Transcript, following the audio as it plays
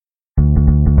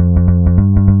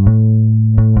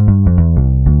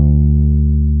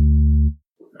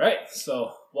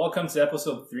Welcome to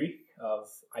episode 3 of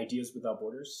Ideas Without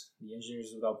Borders, the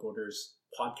Engineers Without Borders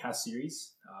podcast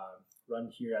series, run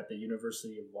here at the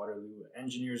University of Waterloo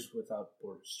Engineers Without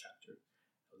Borders chapter.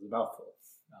 It was a mouthful.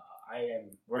 I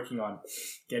am working on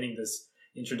getting this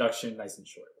introduction nice and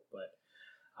short, but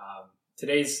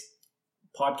today's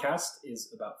podcast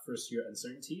is about first year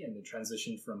uncertainty and the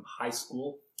transition from high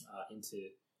school into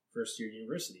first year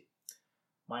university.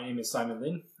 My name is Simon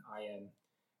Lin. I am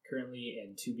currently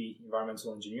in 2B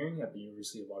Environmental Engineering at the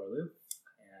University of Waterloo,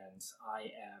 and I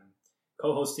am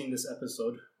co-hosting this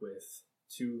episode with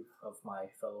two of my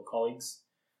fellow colleagues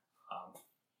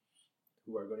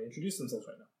who are going to introduce themselves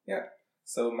right now. Yeah,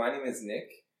 so my name is Nick,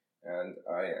 and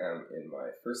I am in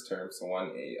my first term, so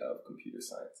 1A of Computer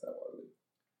Science at Waterloo.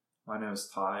 My name is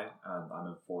Ty, and I'm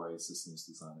in 4A Systems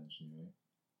Design Engineering.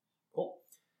 Cool.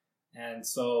 And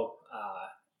so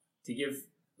to give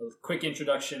a quick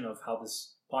introduction of how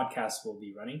this podcast will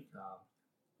be running,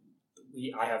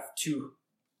 I have two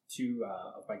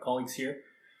of my colleagues here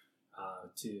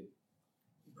to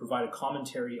provide a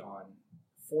commentary on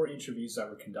 4 interviews that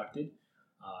were conducted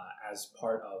as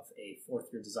part of a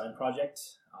fourth-year design project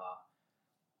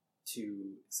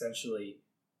to essentially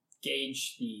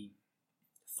gauge the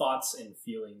thoughts and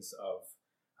feelings of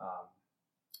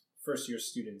first-year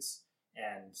students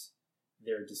and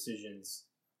their decisions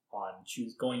on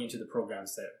going into the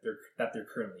programs that they're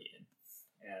currently in.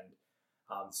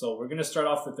 And so we're going to start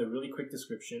off with a really quick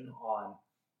description on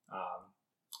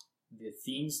the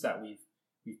themes that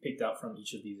we've picked out from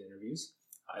each of these interviews,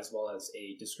 as well as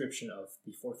a description of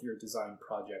the fourth-year design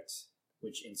project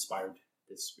which inspired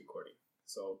this recording.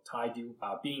 So Ty,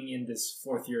 being in this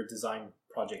fourth-year design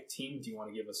project team, do you want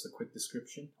to give us a quick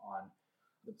description on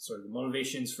the sort of the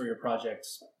motivations for your project,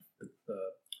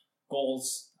 the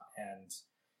goals, and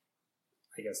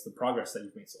I guess the progress that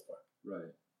you've made so far?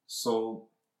 Right. So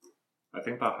I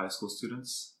think that high school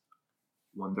students,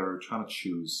 when they're trying to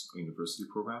choose a university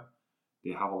program,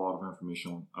 they have a lot of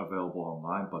information available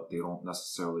online, but they don't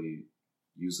necessarily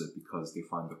use it because they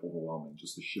find it overwhelming,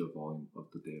 just the sheer volume of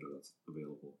the data that's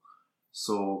available.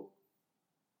 So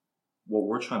what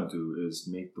we're trying to do is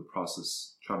try to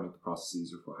make the process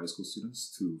easier for high school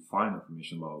students to find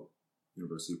information about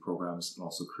university programs and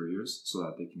also careers so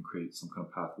that they can create some kind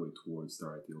of pathway towards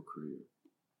their ideal career.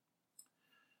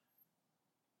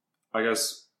 I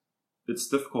guess it's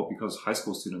difficult because high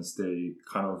school students,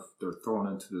 they're thrown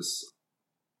into this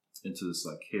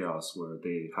like chaos where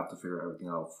they have to figure everything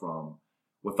out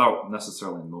without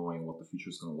necessarily knowing what the future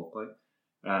is going to look like.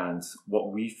 And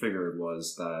what we figured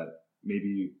was that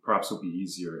perhaps it would be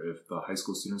easier if the high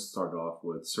school students started off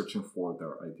with searching for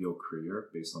their ideal career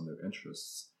based on their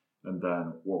interests, and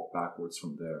then work backwards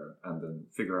from there, and then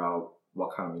figure out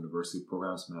what kind of university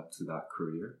programs map to that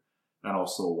career, and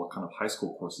also what kind of high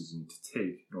school courses you need to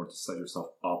take in order to set yourself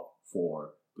up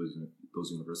for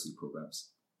those university programs.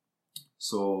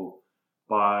 So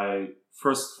by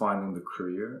first finding the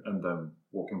career and then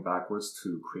working backwards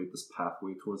to create this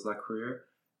pathway towards that career,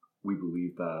 we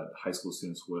believe that high school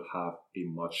students would have a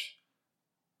much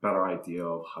better idea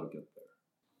of how to get there.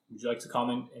 Would you like to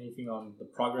comment anything on the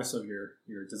progress of your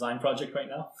design project right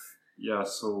now? Yeah,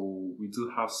 so we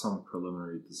do have some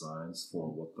preliminary designs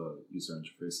for what the user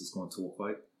interface is going to look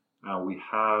like. And we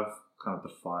have kind of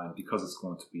defined, because it's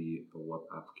going to be a web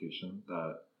application,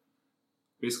 that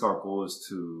basically our goal is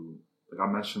to, like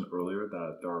I mentioned earlier,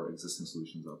 that there are existing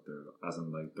solutions out there, as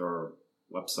in like there are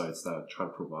websites that try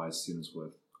to provide students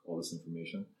with all this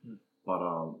information. But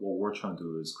what we're trying to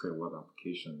do is create a web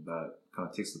application that kind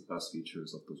of takes the best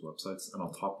features of those websites, and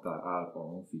on top of that, add our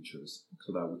own features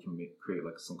so that we can create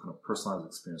like some kind of personalized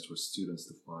experience for students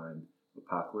to find a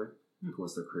pathway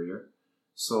towards their career.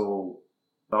 So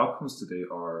the outcomes today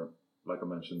are, like I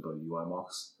mentioned, the UI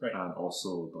mocks, right, and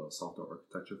also the software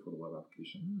architecture for the web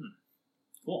application.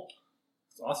 Cool.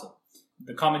 That's awesome.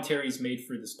 The commentaries made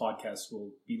for this podcast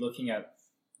will be looking at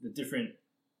the different,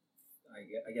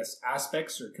 I guess,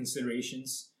 aspects or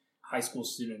considerations high school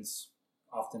students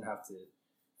often have to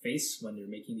face when they're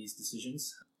making these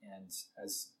decisions. And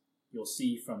as you'll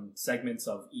see from segments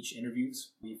of each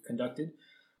interviews we've conducted,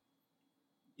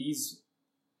 these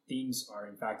themes are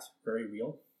in fact very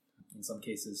real, in some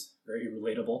cases very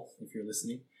relatable if you're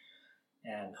listening.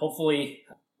 And hopefully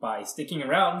by sticking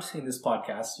around in this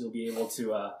podcast, you'll be able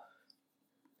to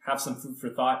have some food for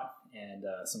thought and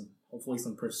hopefully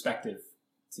some perspective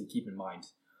to keep in mind.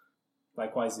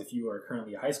 Likewise, if you are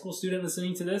currently a high school student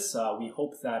listening to this, we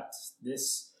hope that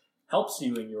this helps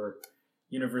you in your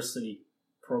university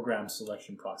program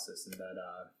selection process and that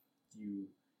you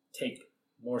take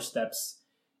more steps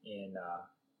in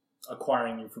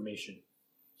acquiring information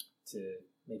to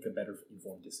make a better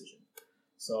informed decision.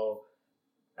 So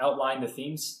outline the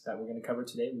themes that we're going to cover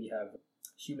today. We have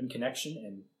human connection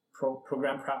and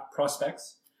program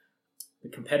prospects, the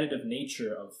competitive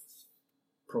nature of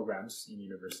programs in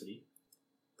university,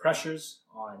 pressures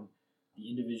on the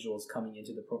individuals coming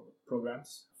into the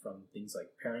programs from things like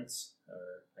parents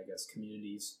or I guess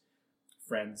communities,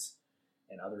 friends,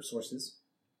 and other sources,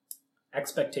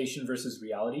 expectation versus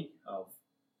reality of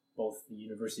both the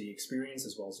university experience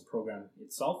as well as the program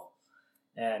itself,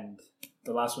 and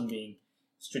the last one being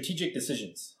strategic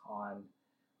decisions on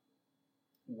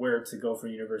where to go for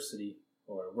university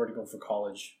or where to go for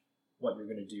college, what you're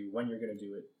going to do, when you're going to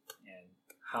do it, and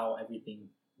how everything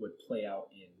would play out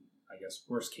in, I guess,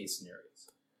 worst case scenarios.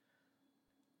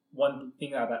 One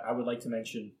thing that I would like to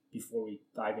mention before we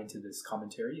dive into this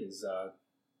commentary is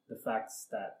the fact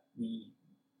that we,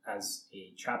 as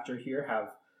a chapter here,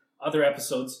 have other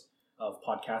episodes of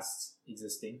podcasts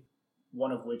existing,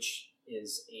 one of which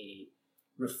is a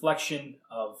reflection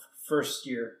of first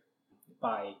year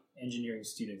by engineering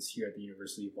students here at the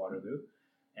University of Waterloo.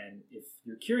 And if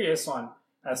you're curious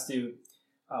as to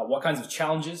what kinds of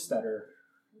challenges that are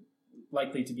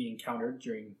likely to be encountered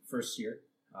during first year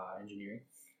engineering,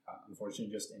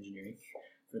 unfortunately just engineering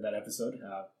for that episode,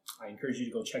 I encourage you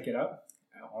to go check it out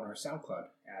on our SoundCloud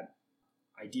at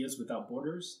Ideas Without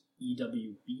Borders,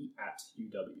 EWB at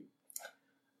UW.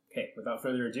 Okay, without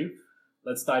further ado,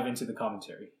 let's dive into the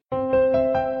commentary. My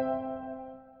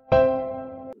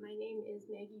name is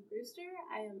Maggie Brewster.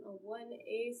 I am a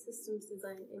 1A Systems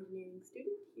Design Engineering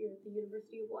student here at the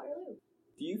University of Waterloo.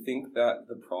 Do you think that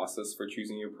the process for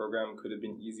choosing your program could have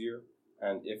been easier?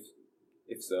 And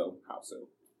if so, how so?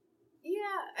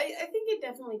 Yeah, I think it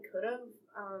definitely could have.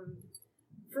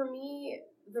 For me,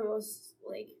 the most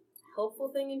helpful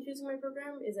thing in choosing my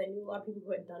program is I knew a lot of people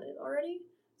who had done it already,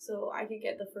 so I could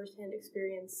get the first-hand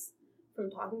experience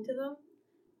from talking to them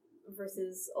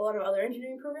versus a lot of other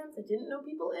engineering programs I didn't know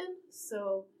people in.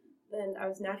 So then I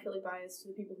was naturally biased to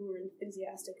the people who were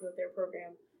enthusiastic about their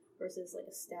program versus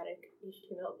a static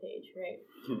HTML page, right?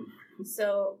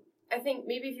 So I think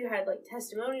maybe if you had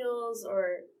testimonials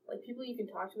or people you can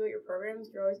talk to about your programs,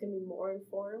 you're always going to be more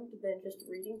informed than just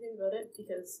reading things about it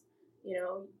because,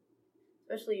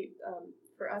 especially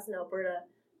for us in Alberta,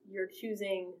 you're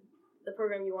choosing the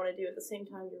program you want to do at the same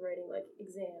time you're writing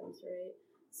exams, right?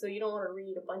 So you don't want to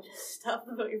read a bunch of stuff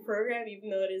about your program,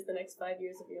 even though it is the next 5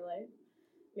 years of your life.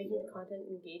 Making the content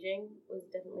engaging was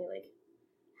definitely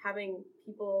having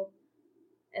people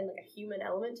and a human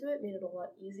element to it made it a lot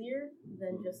easier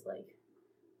than just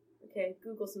okay,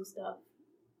 Google some stuff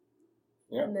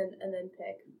and then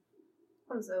pick.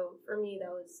 And so for me that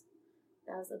was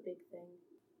a big thing.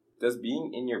 Does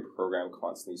being in your program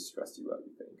constantly stress you out,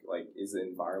 you think? Is the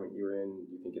environment you're in,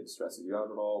 do you think it stresses you out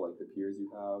at all? The peers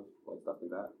you have, stuff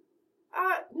like that?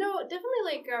 No,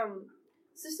 definitely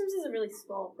Systems is a really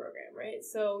small program, right?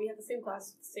 So we have the same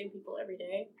class with the same people every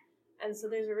day. And so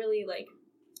there's a really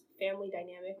family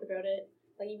dynamic about it.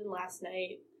 Even last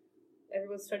night,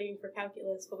 everyone's studying for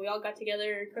calculus, but we all got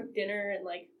together, cooked dinner, and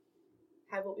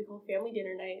have what we call family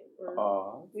dinner night, where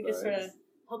we just sort of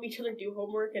help each other do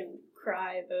homework and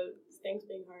cry about things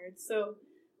being hard. So,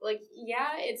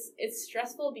 it's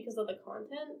stressful because of the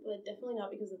content, but definitely not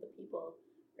because of the people,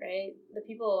 right? The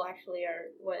people actually are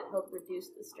what help reduce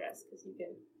the stress because you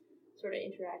can sort of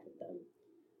interact with them.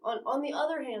 On the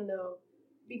other hand, though,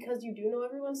 because you do know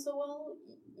everyone so well,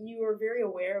 you are very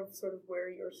aware of sort of where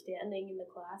you're standing in the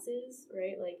classes,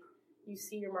 right? You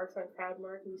see your marks on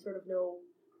CrowdMark and you sort of know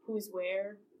who's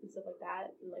where and stuff like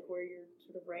that, and where you're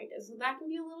sort of ranked. And so that can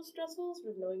be a little stressful,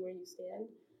 sort of knowing where you stand.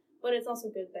 But it's also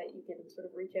good that you can sort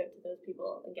of reach out to those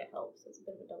people and get help. So it's a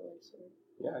bit of a double-edged sword.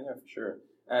 Yeah, for sure.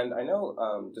 And I know,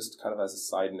 just kind of as a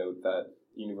side note, that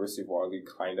the University of Waterloo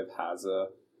kind of has a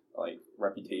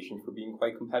reputation for being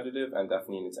quite competitive, and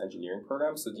definitely in its engineering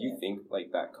program. So do you think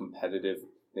that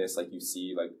competitiveness, you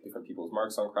see different people's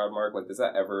marks on CrowdMark, does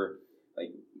that ever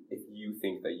if you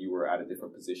think that you were at a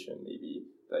different position, maybe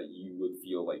that you would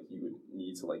feel you would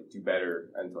need to do better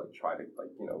and to try to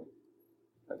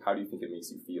how do you think it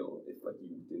makes you feel if you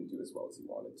didn't do as well as you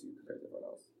wanted to compared to everyone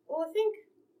else? Well,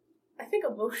 I think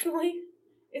emotionally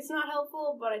it's not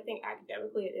helpful, but I think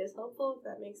academically it is helpful, if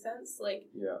that makes sense.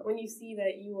 When you see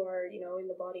that you are, in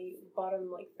the bottom 30%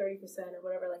 or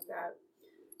whatever like that,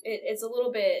 it's a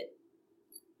little bit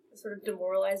sort of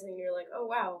demoralizing. You're oh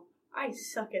wow, I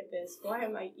suck at this. Why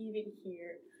am I even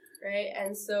here? Right?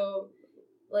 And so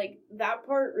that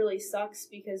part really sucks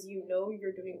because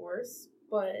you're doing worse,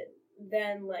 but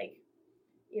then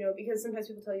because sometimes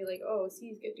people tell you oh,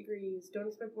 C's get degrees, don't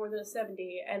expect more than a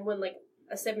 70, and when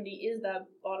a 70 is that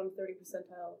bottom 30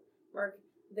 percentile mark,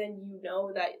 then you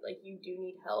know that like you do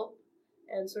need help.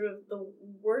 And sort of the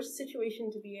worst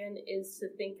situation to be in is to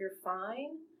think you're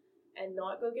fine and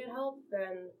not go get help.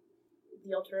 Then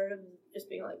the alternative is just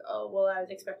being like, oh, well, I was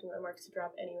expecting my marks to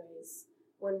drop anyways,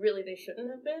 when really they shouldn't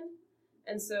have been.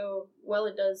 And so while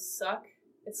it does suck,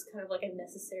 it's kind of like a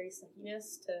necessary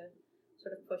suckiness to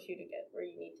sort of push you to get where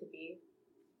you need to be.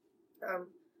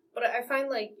 But I find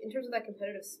like in terms of that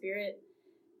competitive spirit,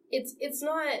 it's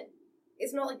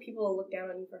not like people will look down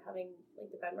on you for having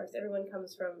like the bad marks. Everyone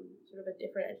comes from sort of a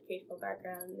different educational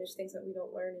background. There's things that we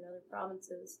don't learn in other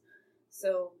provinces.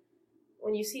 So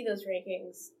when you see those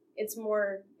rankings, it's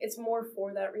more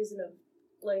for that reason of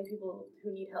letting people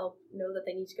who need help know that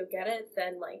they need to go get it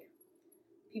than like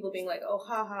people being like, oh,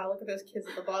 haha, look at those kids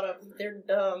at the bottom. They're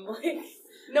dumb. Like,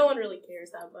 no one really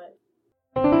cares that much.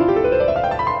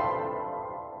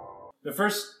 The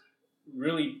first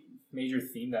really major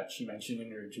theme that she mentioned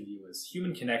in her interview was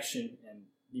human connection and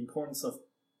the importance of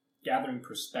gathering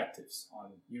perspectives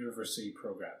on university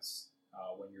programs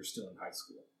when you're still in high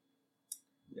school.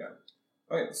 Yeah.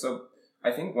 Okay, so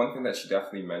I think one thing that she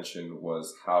definitely mentioned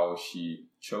was how she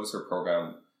chose her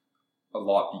program a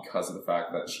lot because of the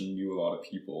fact that she knew a lot of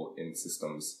people in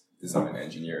systems design and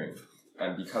engineering.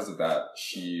 And because of that,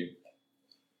 she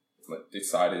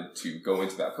decided to go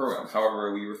into that program.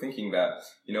 However, we were thinking that,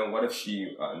 what if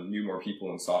she knew more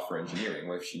people in software engineering?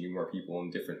 What if she knew more people in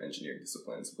different engineering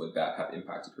disciplines? Would that have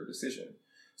impacted her decision?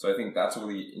 So I think that's a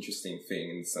really interesting thing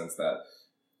in the sense that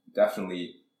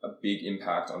definitely a big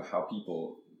impact on how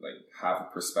people have a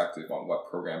perspective on what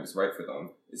program is right for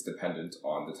them is dependent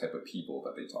on the type of people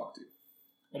that they talk to.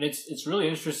 And it's really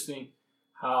interesting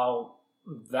how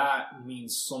that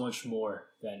means so much more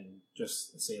than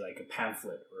just, say, like a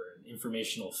pamphlet or an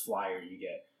informational flyer you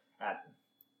get at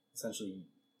essentially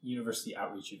university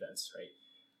outreach events, right?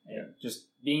 And just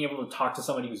being able to talk to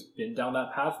somebody who's been down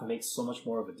that path makes so much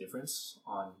more of a difference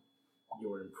on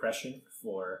your impression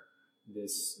for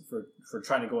this, for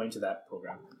trying to go into that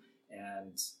program.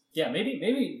 And yeah,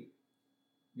 maybe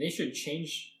they should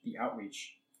change the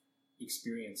outreach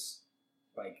experience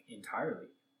entirely.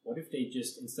 What if they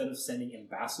just, instead of sending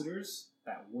ambassadors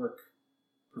that work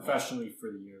professionally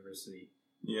for the university,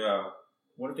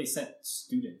 what if they sent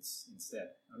students instead,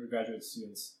 undergraduate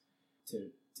students,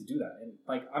 to do that?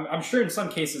 And I'm sure in some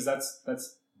cases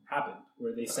that's happened,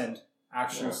 where they send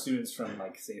actual students from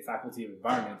say faculty of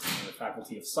environment or the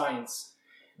faculty of science,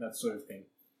 that sort of thing.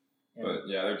 And but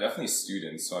yeah, they're definitely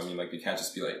students, so I mean, they can't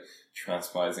just be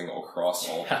transplanting across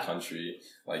all the country,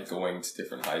 going to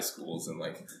different high schools and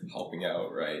helping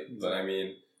out, right? Exactly. But I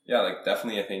mean,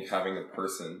 definitely I think having a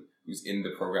person who's in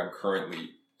the program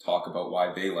currently talk about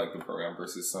why they like the program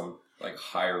versus some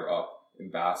higher up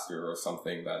ambassador or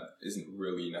something that isn't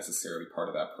really necessarily part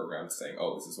of that program saying,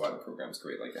 oh, this is why the program's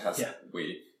great. It has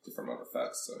way different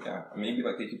effects. So yeah, maybe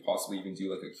they could possibly even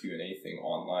do a Q&A thing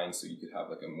online, so you could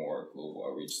have a more global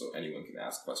outreach, so anyone can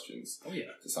ask questions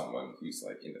to someone who's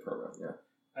in the program. Yeah,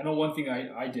 I know one thing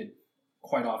I did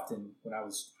quite often when I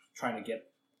was trying to get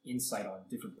insight on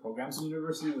different programs in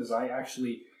university was I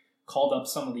actually called up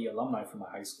some of the alumni from my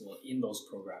high school in those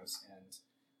programs and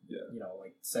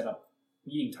set up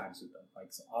meeting times with them.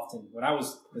 So often when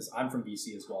because I'm from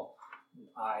BC as well,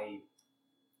 I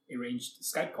arranged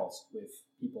Skype calls with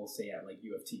people, say at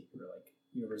U of T or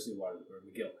University of Waterloo or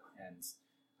McGill, and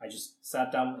I just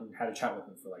sat down and had a chat with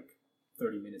them for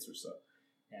 30 minutes or so.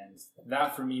 And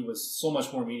that for me was so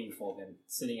much more meaningful than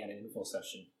sitting at an info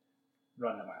session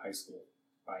run at my high school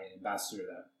by an ambassador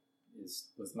that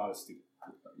was not a student.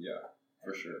 Yeah,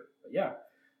 for sure. But yeah,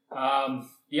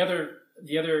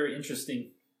 the other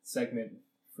interesting segment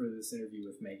for this interview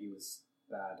with Maggie was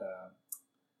that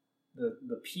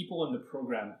the people in the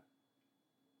program,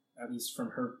 at least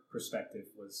from her perspective,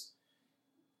 was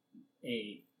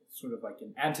a sort of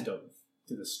an antidote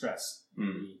to the stress,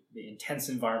 the intense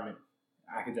environment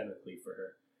academically for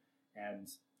her. And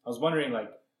I was wondering,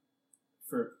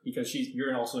 because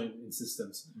you're also in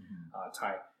systems,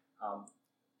 Ty,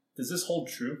 does this hold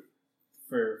true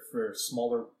for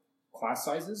smaller class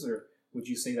sizes, or would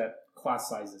you say that class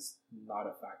size is not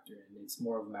a factor and it's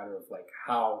more of a matter of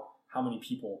how many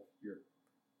people you're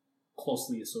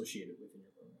closely associated with in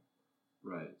your program?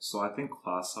 Right. So I think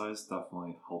class size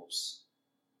definitely helps,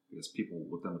 people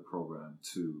within the program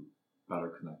to better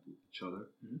connect with each other.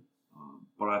 Mm-hmm.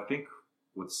 But I think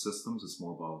with systems, it's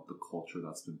more about the culture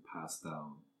that's been passed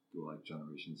down through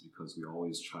generations, because we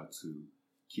always try to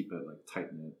keep it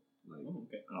tight-knit,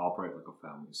 and operate like a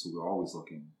family. So we're always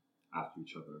looking out for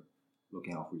each other,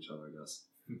 I guess.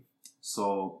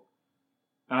 So,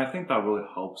 and I think that really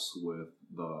helps with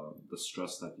the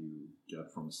stress that you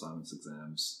get from assignments,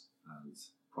 exams, and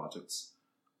projects.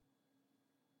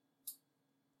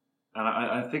 And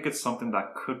I think it's something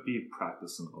that could be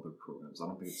practiced in other programs. I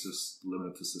don't think it's just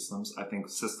limited to systems. I think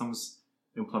systems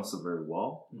implements it very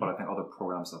well, but I think other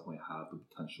programs definitely have the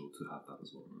potential to have that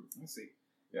as well. I see.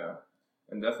 Yeah.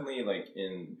 And definitely, like,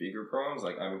 in bigger programs,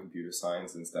 like, I'm in computer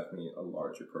science, and it's definitely a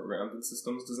larger program than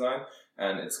systems design.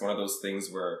 And it's one of those things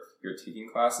where you're taking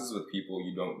classes with people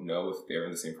you don't know if they're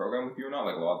in the same program with you or not.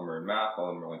 Like, a lot of them are in math, a lot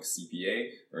of them are, like,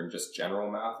 CPA, or in just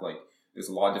general math. Like, there's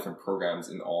a lot of different programs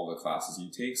in all the classes you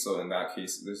take. So in that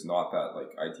case, there's not that,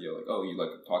 like, idea, like, oh, you, like,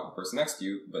 talk to the person next to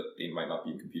you, but they might not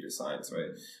be in computer science,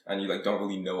 right? And you, like, don't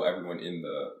really know everyone in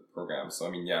the program. So,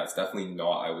 I mean, yeah, it's definitely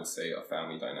not, I would say, a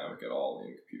family dynamic at all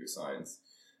in computer science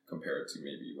compared to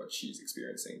maybe what she's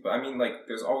experiencing. But, I mean, like,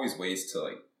 there's always ways to,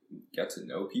 like, get to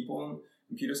know people in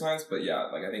computer science. But, yeah,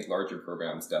 like, I think larger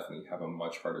programs definitely have a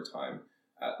much harder time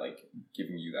at, like,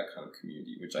 giving you that kind of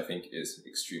community, which I think is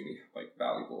extremely, like,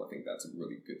 valuable. I think that's a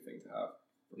really good thing to have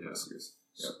for professors.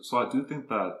 Yeah. So I do think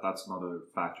that that's another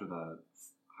factor that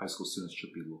high school students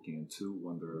should be looking into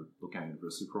when they're looking at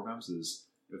university programs is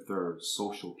if they're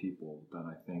social people, then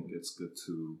I think it's good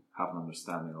to have an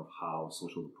understanding of how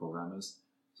social the program is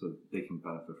so they can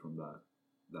benefit from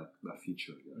that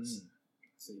feature, I guess.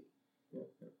 See.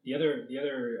 The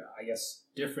other, I guess,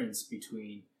 difference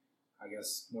between, I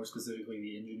guess, more specifically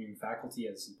the engineering faculty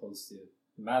as opposed to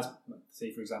the math,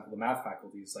 say, for example, the math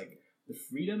faculty is like the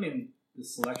freedom in the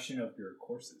selection of your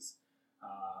courses.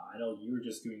 I know you were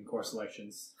just doing course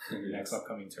selections for your next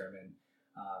upcoming term, and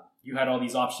you had all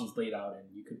these options laid out, and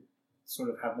you could sort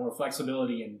of have more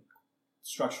flexibility in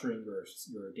structuring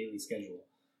your daily schedule.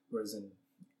 Whereas in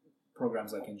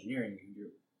programs like engineering,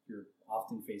 you're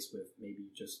often faced with maybe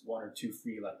just one or two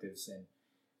free electives, and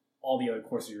all the other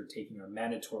courses you're taking are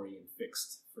mandatory and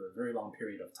fixed for a very long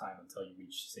period of time until you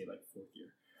reach, say, like fourth year.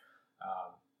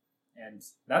 And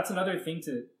that's another thing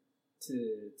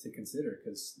to consider,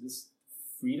 because this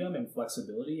freedom and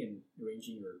flexibility in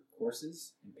arranging your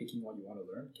courses and picking what you want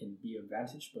to learn can be an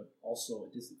advantage, but also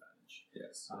a disadvantage.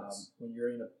 Yes. When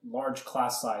you're in a large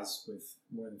class size with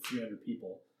more than 300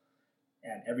 people,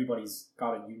 and everybody's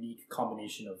got a unique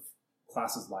combination of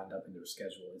classes lined up in their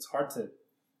schedule, it's hard to,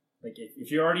 like,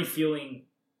 if you're already feeling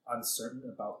uncertain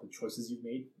about the choices you've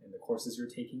made and the courses you're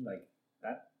taking, like,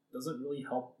 that doesn't really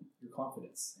help your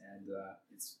confidence, and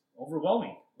it's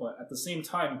overwhelming. But at the same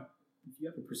time, if you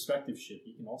have a perspective shift,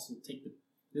 you can also take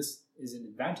this is an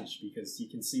advantage because you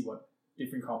can see what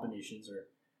different combinations are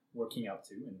working out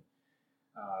to, and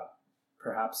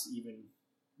perhaps even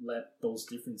let those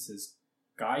differences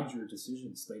guide your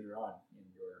decisions later on in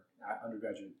your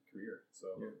undergraduate career. So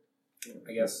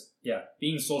I guess,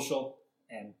 being social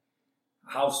and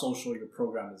how social your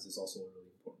program is also a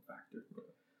really important factor.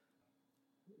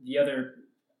 The other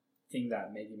thing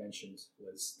that Maggie mentioned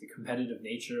was the competitive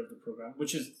nature of the program,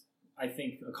 which is, I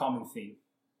think, a common thing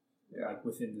like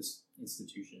within this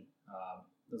institution.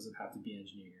 Doesn't have to be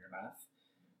engineering or math.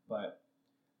 But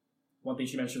one thing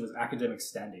she mentioned was academic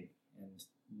standing and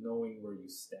knowing where you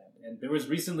stand. And there was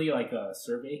recently like a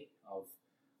survey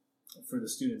for the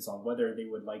students on whether they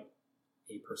would like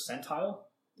a percentile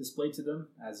displayed to them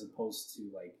as opposed to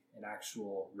like an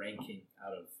actual ranking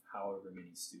out of however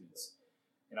many students.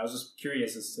 And I was just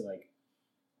curious as to like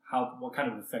what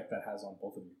kind of effect that has on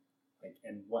both of you, like,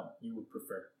 and what you would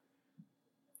prefer.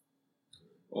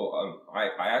 Well,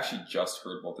 I actually just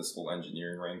heard about this whole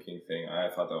engineering ranking thing. I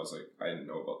thought that was like, I didn't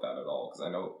know about that at all, because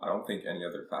I don't think any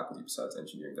other faculty besides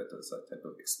engineering that does that type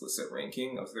of explicit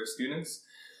ranking of their students.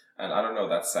 And I don't know,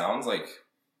 that sounds like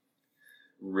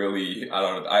really, I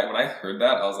don't know. When I heard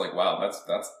that, I was like, wow,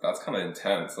 that's kind of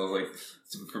intense. I was like,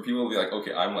 for people to be like,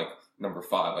 okay, I'm like number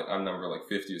 5, like I'm number like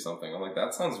 50 or something. I'm like,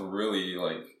 that sounds really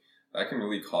like, that can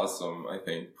really cause some, I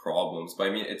think, problems. But I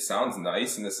mean, it sounds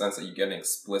nice in the sense that you get an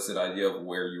explicit idea of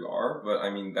where you are. But I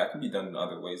mean, that can be done in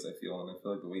other ways, I feel. And I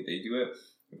feel like the way they do it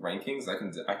with rankings, I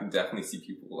can definitely see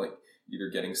people like either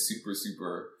getting super,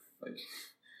 super like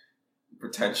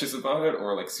pretentious about it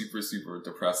or like super, super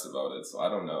depressed about it. So I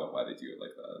don't know why they do it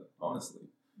like that, honestly.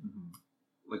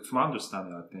 Mm-hmm. Like, to my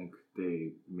understanding, I think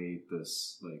they made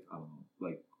this, like, I don't know,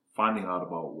 like, finding out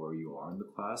about where you are in the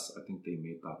class, I think they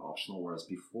made that optional, whereas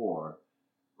before,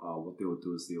 what they would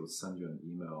do is they would send you an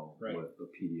email with a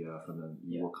PDF, and then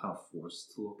you were kind of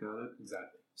forced to look at it.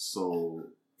 Exactly. So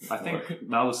I think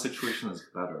now the situation is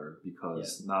better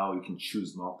because now you can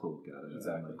choose not to look at it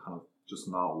and like kind of just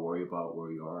not worry about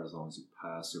where you are as long as you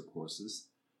pass your courses.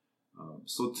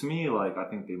 So to me, like, I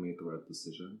think they made the right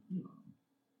decision.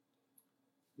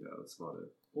 That's about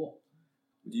it. Cool.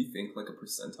 Do you think like a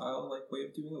percentile like way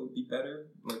of doing it would be better?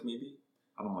 Like maybe?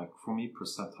 I don't like, for me,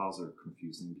 percentiles are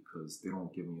confusing because they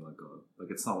don't give me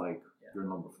it's not like you're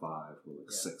number 5 or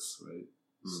 6, right?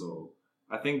 Mm-hmm. So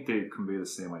I think they convey the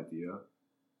same idea,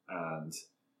 and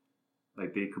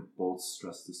like they could both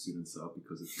stress the students out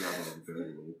because if you have a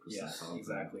very low percentile,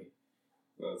 exactly.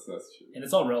 That's true. And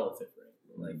it's all relative,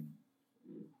 right?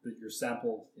 Like your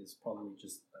sample is probably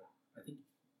just I think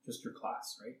just your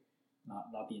class, right?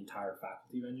 Not the entire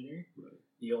faculty of engineering. Right.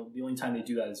 The only time they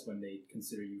do that is when they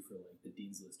consider you for like the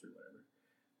dean's list or whatever.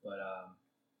 But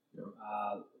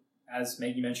as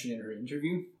Maggie mentioned in her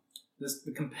interview,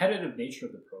 the competitive nature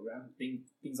of the program,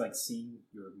 things like seeing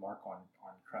your mark on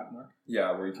crap mark.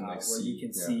 Yeah, where you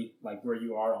can see like where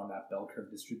you are on that bell curve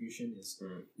distribution is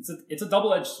it's a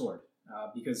double-edged sword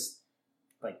because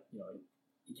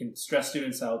it can stress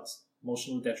students out,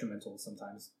 emotionally detrimental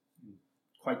sometimes,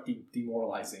 quite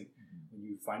demoralizing when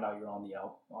you find out you're on the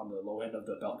low end of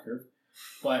the bell curve.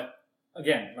 But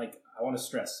again, like I want to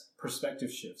stress,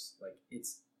 perspective shifts. Like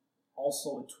it's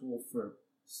also a tool for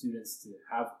students to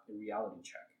have a reality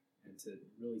check and to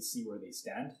really see where they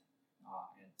stand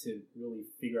and to really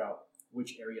figure out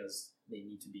which areas they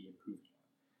need to be improved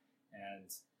on. And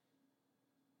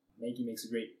Maggie makes a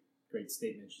great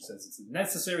statement. She says it's a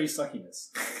necessary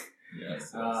suckiness.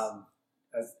 Yes.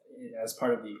 As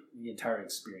part of the entire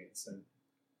experience. And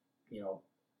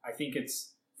I think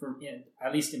it's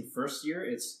at least in first year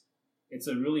it's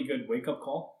a really good wake-up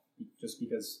call just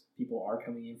because people are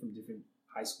coming in from different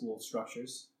high school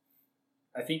structures.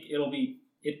 I think it'd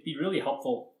be really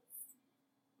helpful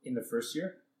in the first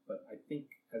year, but I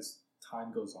think as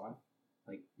time goes on,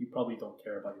 like you probably don't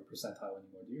care about your percentile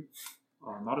anymore, do you?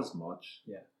 Not as much.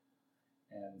 Yeah.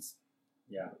 And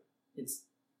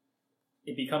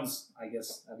it becomes, I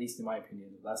guess, at least in my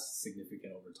opinion, less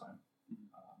significant over time.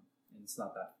 And it's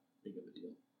not that big of a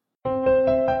deal.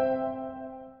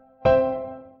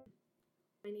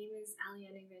 My name is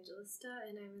Aliana Evangelista,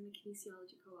 and I'm in the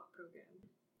Kinesiology Co-op program.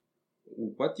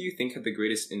 What do you think had the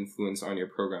greatest influence on your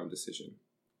program decision?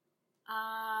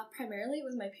 Primarily it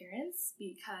was my parents,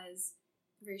 because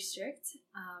they're very strict.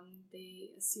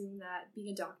 They assume that being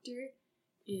a doctor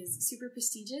is super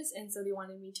prestigious, and so they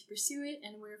wanted me to pursue it,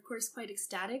 and were of course quite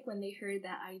ecstatic when they heard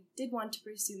that I did want to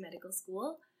pursue medical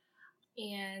school.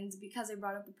 And because I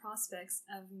brought up the prospects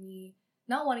of me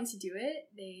not wanting to do it,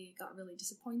 they got really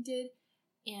disappointed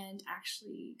and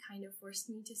actually kind of forced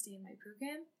me to stay in my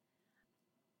program.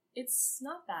 It's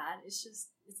not bad, it's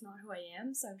not who I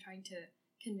am, so I'm trying to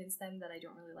convince them that I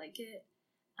don't really like it,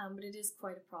 but it is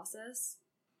quite a process.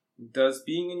 Does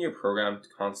being in your program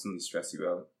constantly stress you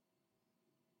out?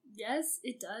 Yes,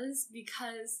 it does,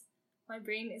 because my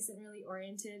brain isn't really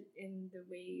oriented in the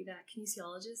way that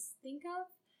kinesiologists think of.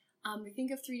 They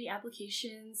think of 3D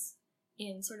applications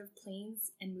in sort of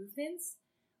planes and movements,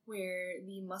 where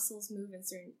the muscles move in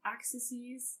certain axes and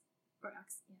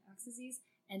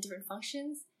different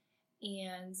functions,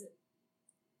 and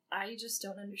I just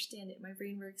don't understand it. My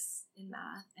brain works in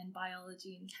math and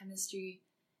biology and chemistry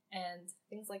and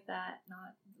things like that,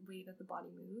 not the way that the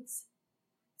body moves.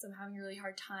 So I'm having a really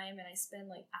hard time, and I spend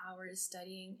like hours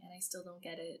studying, and I still don't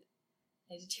get it.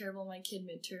 I did terrible in my kid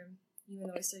midterm, even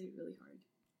though I studied really hard.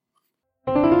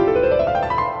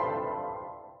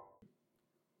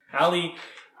 Allie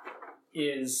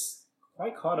is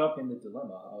quite caught up in the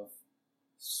dilemma of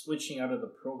switching out of the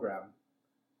program,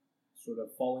 sort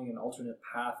of following an alternate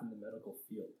path in the medical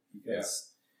field.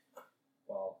 Because,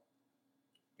 well,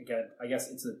 again, I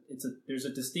guess there's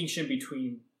a distinction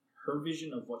between her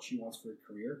vision of what she wants for a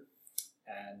career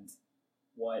and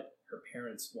what her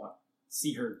parents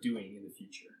see her doing in the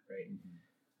future, right? Mm-hmm.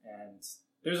 And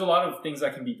there's a lot of things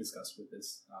that can be discussed with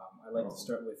this. I like to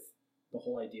start with the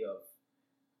whole idea of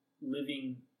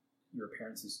living your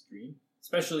parents' dream,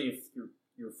 especially if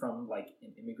you're from like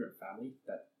an immigrant family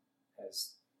that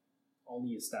has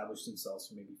only established themselves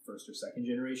for maybe first or second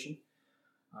generation.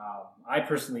 I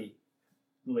personally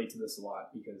relate to this a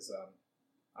lot because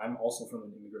I'm also from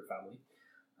an immigrant family.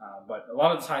 But a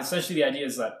lot of the time, essentially the idea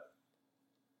is that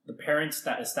the parents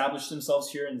that establish themselves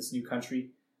here in this new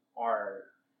country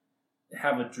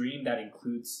have a dream that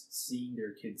includes seeing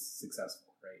their kids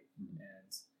successful, right? Mm-hmm.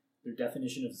 And their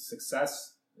definition of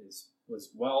success was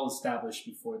well established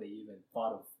before they even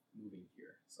thought of moving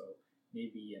here. So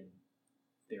maybe in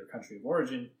their country of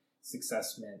origin,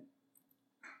 success meant,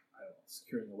 I don't know,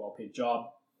 securing a well-paid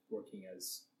job, working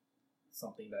as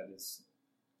something that is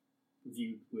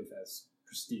viewed with as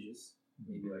prestigious,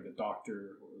 maybe like a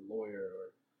doctor or a lawyer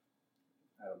or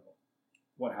I don't know,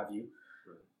 what have you.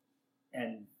 Right.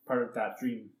 And part of that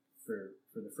dream for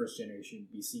the first generation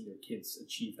would be seeing their kids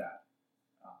achieve that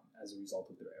as a result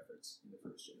of their efforts in the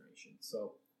first generation.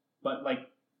 So But like,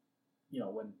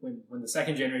 when the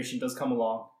second generation does come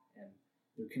along and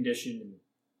they're conditioned and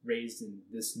raised in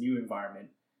this new environment,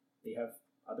 they have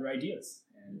other ideas,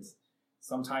 and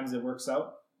sometimes it works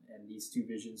out and these two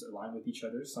visions align with each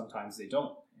other, sometimes they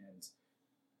don't. And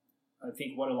I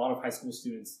think what a lot of high school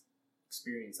students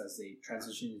experience as they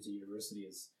transition into university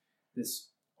is this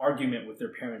argument with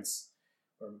their parents,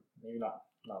 or maybe not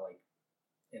like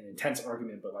an intense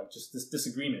argument, but like just this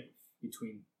disagreement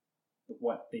between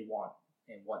what they want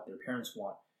and what their parents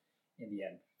want in the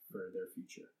end for their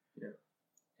future. Yeah.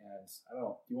 And I don't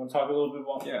know, do you want to talk a little bit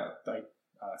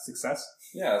about success?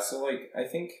 Yeah, so like I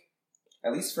think,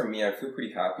 at least for me, I feel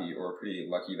pretty happy or pretty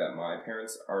lucky that my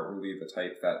parents aren't really the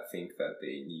type that think that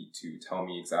they need to tell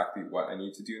me exactly what I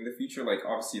need to do in the future. Like,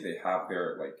 obviously they have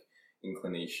their like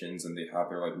inclinations and they have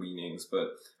their like leanings, but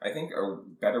I think a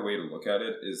better way to look at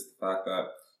it is the fact that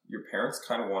your parents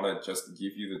kind of want to just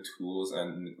give you the tools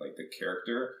and like the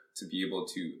character to be able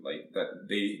to like, that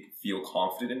they feel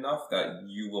confident enough that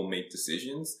you will make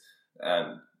decisions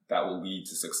and that will lead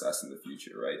to success in the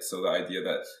future, right? So the idea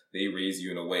that they raise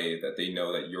you in a way that they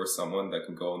know that you're someone that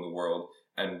can go in the world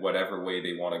and whatever way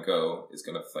they want to go is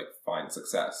going to like find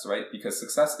success, right? Because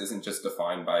success isn't just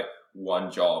defined by one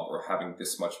job or having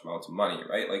this much amount of money,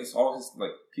 right? Like it's always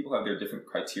like people have their different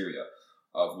criteria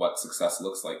of what success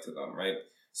looks like to them, right?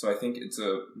 So I think it's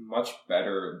a much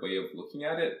better way of looking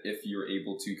at it if you're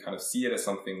able to kind of see it as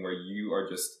something where you are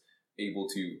just able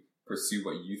to pursue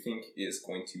what you think is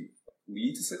going to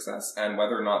lead to success, and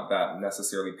whether or not that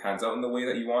necessarily pans out in the way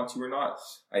that you want to or not,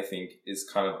 I think is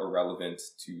kind of irrelevant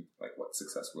to like what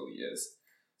success really is.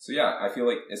 So yeah, I feel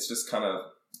like it's just kind of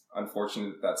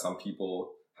unfortunate that some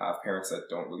people have parents that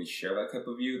don't really share that type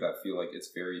of view, that feel like it's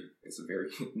a very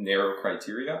narrow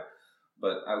criteria.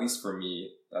 But at least for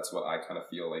me, that's what I kind of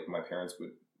feel like. My parents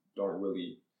don't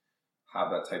really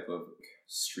have that type of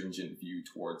stringent view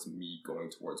towards me going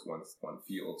towards one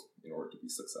field in order to be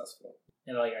successful.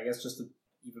 And like, I guess just to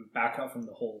even back up from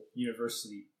the whole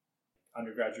university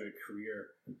undergraduate career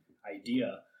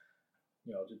idea,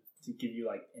 to give you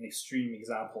like an extreme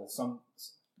example,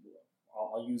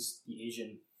 I'll use the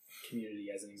Asian community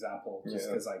as an example, just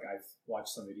because like I've watched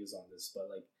some videos on this, but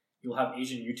like you'll have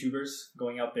Asian YouTubers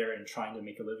going out there and trying to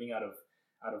make a living out of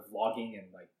vlogging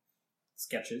and like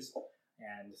sketches,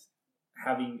 and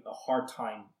having a hard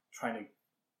time trying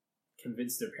to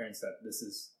convince their parents that this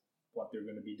is what they're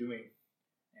going to be doing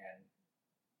and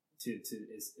to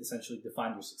essentially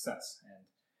define their success. And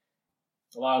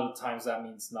a lot of the times that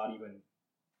means not even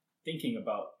thinking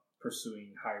about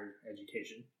pursuing higher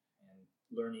education and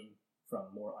learning from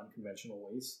more unconventional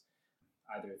ways,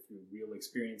 either through real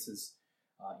experiences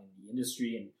in the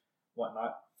industry and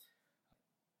whatnot.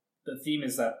 The theme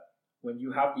is that when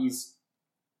you have these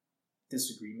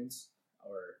disagreements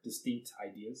or distinct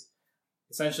ideas,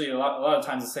 essentially a lot of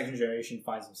times the second generation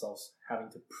finds themselves having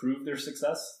to prove their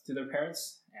success to their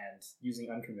parents and using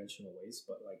unconventional ways.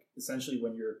 But like essentially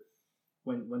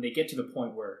when they get to the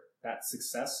point where that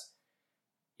success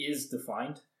is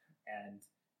defined and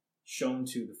shown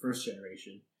to the first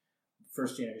generation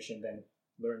then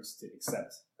learns to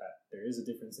accept that there is a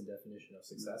difference in definition of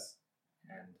success,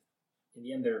 and in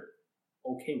the end they're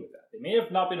okay with that. They may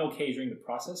have not been okay during the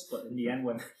process, but in the end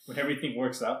when everything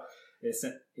works out, it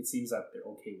seems that they're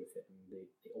okay with it, and they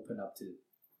open up to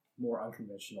more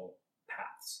unconventional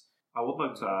paths. I would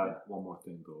like to add one more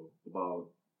thing though about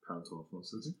parental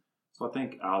influences. So I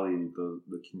think Ali,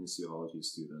 the kinesiology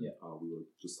student we were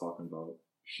just talking about,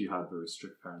 she had very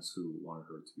strict parents who wanted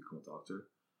her to become a doctor.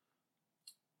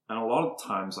 And a lot of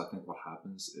times I think what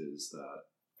happens is that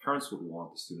parents would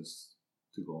want the students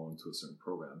to go into a certain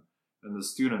program, and the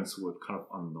students would kind of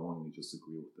unknowingly just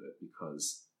agree with it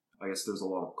because I guess there's a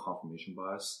lot of confirmation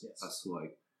bias as to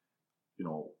like,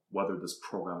 whether this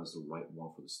program is the right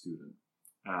one for the student.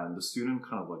 And the student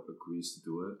kind of like agrees to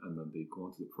do it, and then they go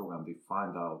into the program, they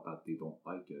find out that they don't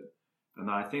like it. And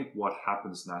I think what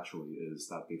happens naturally is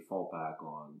that they fall back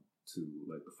on to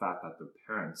like the fact that their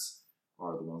parents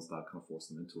are the ones that kind of force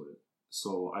them into it.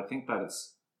 So I think that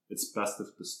it's best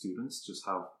if the students just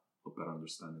have a better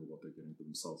understanding of what they're getting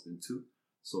themselves into,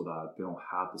 so that they don't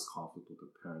have this conflict with their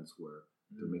parents where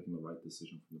they're making the right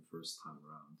decision from the first time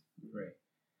around. Right.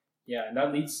 Yeah, and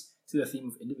that leads to the theme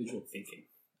of individual thinking.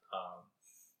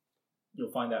 You'll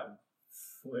find that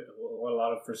what a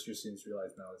lot of first-year students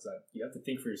realize now is that you have to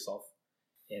think for yourself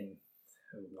in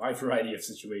a wide variety of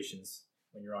situations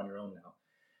when you're on your own now.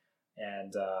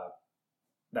 And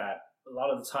that a lot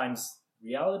of the times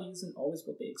reality isn't always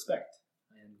what they expect.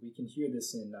 And we can hear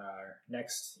this in our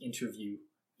next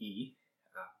interviewee,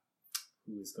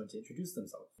 who is going to introduce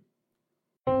themselves.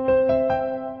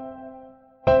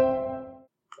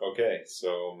 Okay,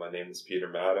 so my name is Peter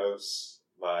Matos.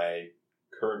 My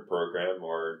current program,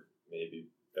 or maybe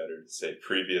better to say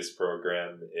previous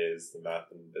program, is the Math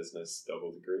and Business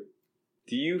double degree.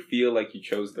 Do you feel like you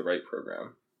chose the right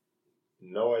program?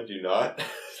 No, I do not,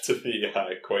 to be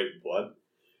quite blunt.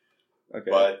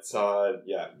 Okay. But,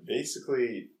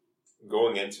 basically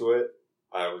going into it,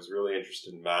 I was really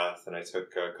interested in math, and I took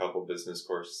a couple business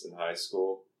courses in high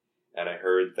school, and I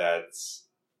heard that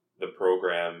the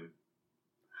program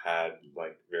had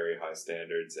like very high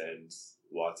standards, and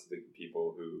lots of the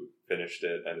people who finished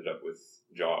it ended up with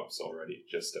jobs already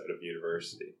just out of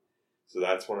university. So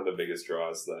that's one of the biggest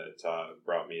draws that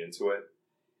brought me into it.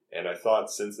 And I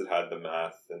thought since it had the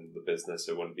math and the business,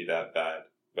 it wouldn't be that bad.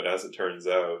 But as it turns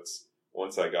out,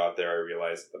 once I got there, I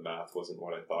realized that the math wasn't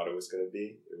what I thought it was going to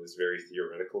be. It was very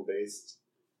theoretical based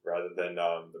rather than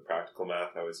the practical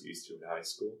math I was used to in high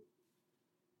school.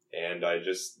 And I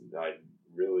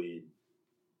really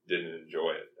didn't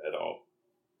enjoy it at all.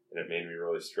 And it made me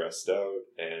really stressed out,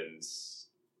 and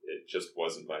it just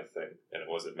wasn't my thing, and it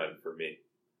wasn't meant for me.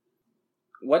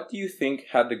 What do you think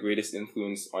had the greatest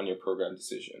influence on your program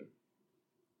decision?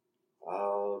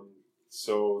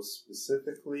 So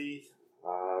specifically,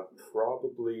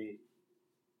 probably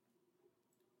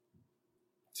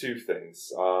two things.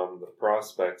 The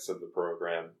prospects of the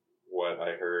program, what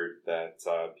I heard that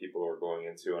people were going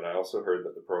into, and I also heard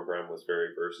that the program was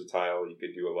very versatile. You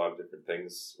could do a lot of different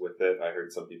things with it. I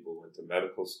heard some people went to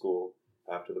medical school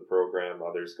after the program,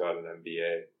 others got an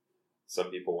MBA.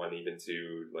 Some people went even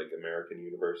to like American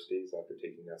universities after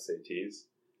taking SATs.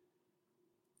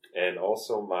 And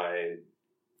also my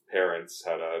parents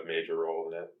had a major role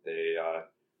in it. They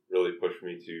really pushed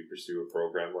me to pursue a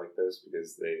program like this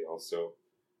because they also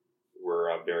were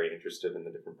very interested in the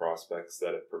different prospects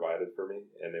that it provided for me,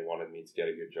 and they wanted me to get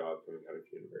a good job coming out of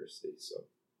university. So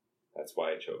that's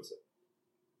why I chose it.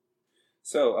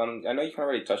 So, I know you kind of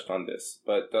already touched on this,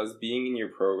 but did being in your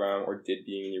program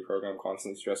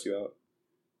constantly stress you out?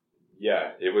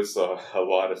 Yeah, it was a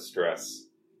lot of stress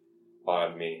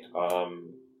on me.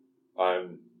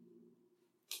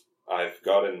 I've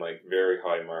gotten like very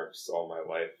high marks all my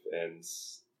life, and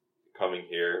coming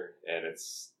here, and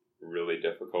it's really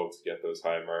difficult to get those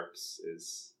high marks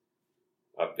is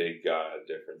a big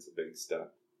difference, a big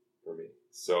step for me.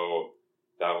 So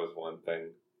that was one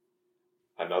thing.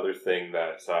 Another thing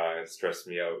that stressed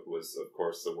me out was, of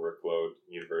course, the workload.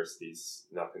 University's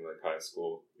nothing like high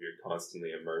school. You're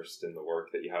constantly immersed in the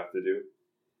work that you have to do.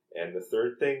 And the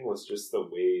third thing was just the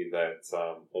way that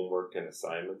homework and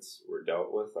assignments were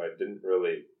dealt with. I didn't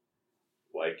really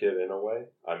like it in a way.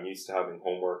 I'm used to having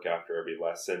homework after every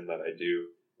lesson that I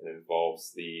do. It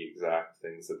involves the exact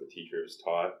things that the teacher has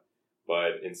taught.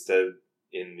 But instead,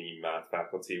 in the math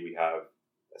faculty, we have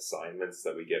assignments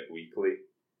that we get weekly.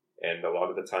 And a lot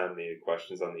of the time, the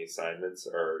questions on the assignments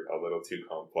are a little too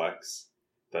complex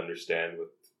to understand with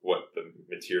what the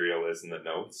material is in the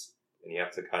notes. And you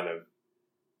have to kind of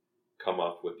come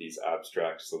up with these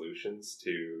abstract solutions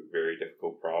to very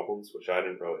difficult problems, which I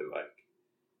didn't really like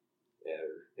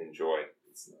or enjoy.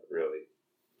 It's not really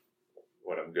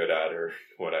what I'm good at or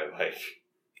what I like.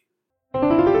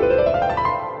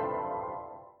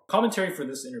 Commentary for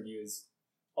this interview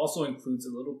also includes a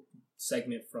little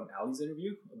segment from Ali's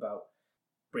interview about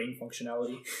brain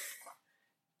functionality.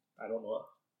 I don't know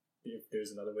if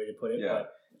there's another way to put it,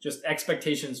 but just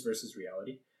expectations versus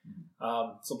reality.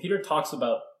 Mm-hmm. So Peter talks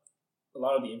about a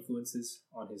lot of the influences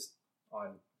on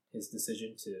his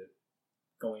decision to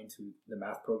go into the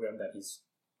math program that he's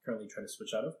currently trying to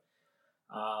switch out of.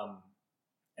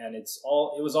 And it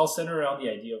was all centered around the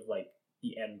idea of like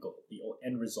the end goal, the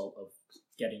end result of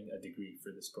getting a degree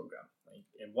for this program, like,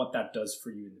 and what that does for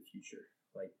you in the future.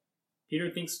 Like Peter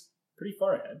thinks pretty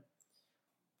far ahead,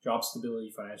 job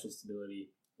stability, financial stability,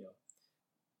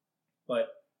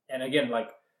 and again,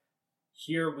 like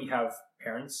here we have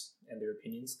parents and their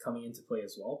opinions coming into play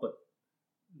as well, but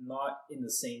not in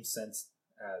the same sense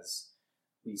as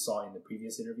we saw in the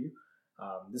previous interview.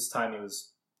 This time it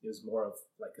was more of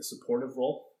like a supportive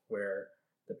role where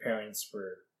the parents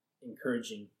were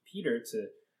encouraging Peter to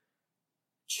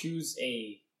choose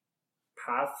a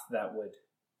path that would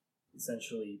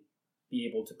essentially be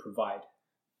able to provide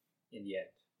in the end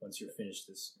once you're finished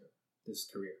this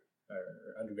career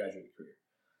or undergraduate career.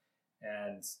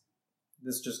 And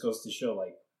this just goes to show,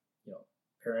 like,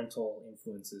 parental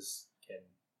influences can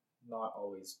not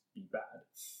always be bad.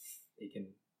 They can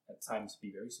at times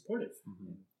be very supportive.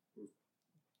 Mm-hmm. And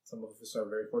some of us are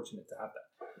very fortunate to have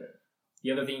that. Yeah.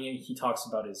 The other thing he talks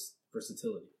about is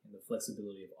versatility and the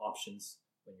flexibility of options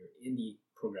when you're in the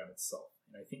program itself.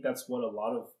 And I think that's what a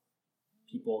lot of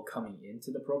people coming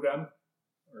into the program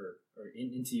or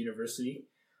into university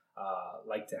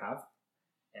like to have?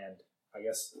 And I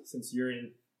guess since you're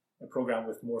in a program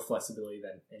with more flexibility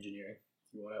than engineering,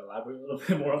 do you want to elaborate a little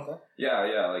bit more on that?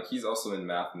 Yeah. Like he's also in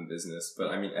math and business, but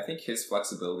I mean, I think his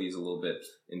flexibility is a little bit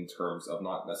in terms of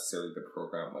not necessarily the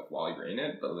program like while you're in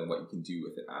it, but then what you can do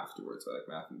with it afterwards. Like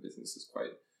math and business is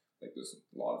quite like there's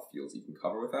a lot of fields you can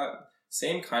cover with that.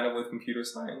 Same kind of with computer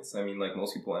science. I mean, like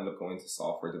most people end up going to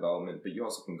software development, but you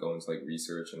also can go into like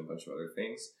research and a bunch of other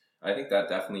things. I think that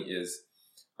definitely is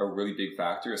a really big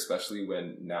factor, especially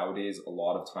when nowadays a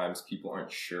lot of times people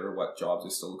aren't sure what jobs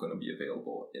are still going to be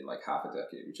available in like half a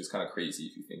decade, which is kind of crazy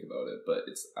if you think about it. But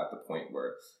it's at the point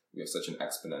where we have such an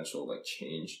exponential like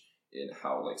change in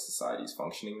how like society is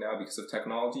functioning now because of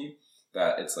technology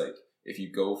that it's like if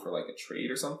you go for like a trade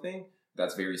or something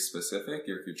that's very specific,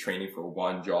 if you're training for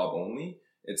one job only,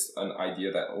 it's an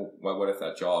idea that, oh, what if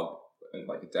that job in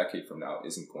like a decade from now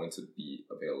isn't going to be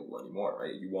available anymore,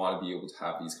 right? You want to be able to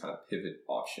have these kind of pivot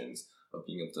options of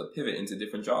being able to pivot into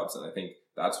different jobs. And I think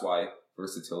that's why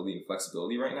versatility and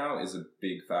flexibility right now is a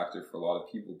big factor for a lot of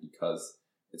people because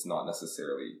it's not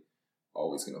necessarily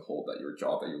always going to hold that your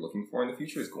job that you're looking for in the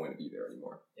future is going to be there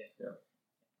anymore. Yeah.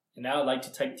 And now I'd like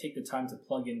to take the time to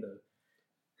plug in the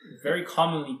very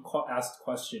commonly asked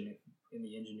question in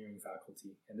the engineering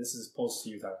faculty. And this is posed to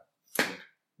you, Tyler.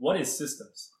 What is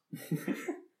systems?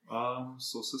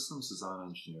 So systems design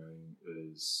engineering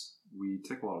is, we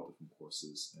take a lot of different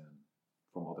courses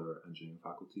from other engineering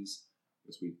faculties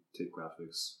because we take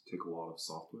graphics, take a lot of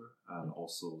software, and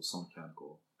also some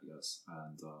mechanical, I guess.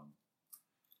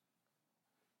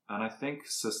 And I think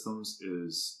systems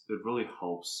it really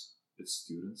helps its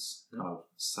students kind of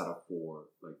set up for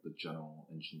like the general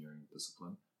engineering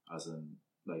discipline, as in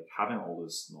like having all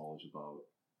this knowledge about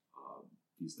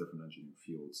these different engineering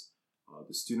fields.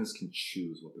 The students can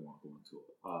choose what they want to go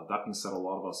into. That being said, a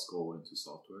lot of us go into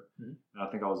software. And I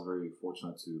think I was very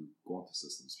fortunate to go into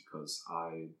systems because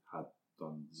I had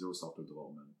done zero software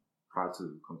development prior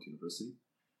to coming to university.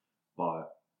 But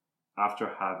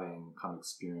after having kind of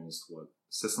experienced what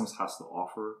systems has to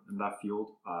offer in that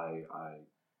field, I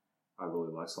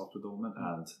really like software development.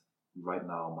 And right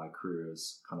now my career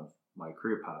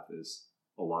path is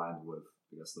aligned with,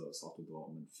 I guess, the software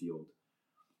development field.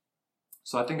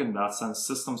 So I think in that sense,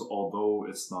 systems, although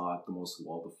it's not the most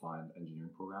well-defined engineering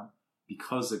program,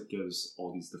 because it gives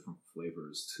all these different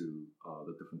flavors to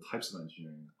the different types of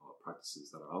engineering practices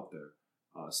that are out there,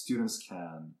 students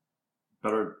can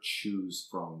better choose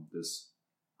from this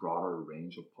broader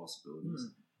range of possibilities.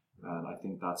 And I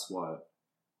think that's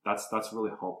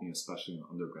really helped me, especially in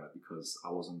undergrad, because I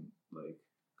wasn't like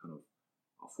kind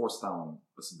of forced down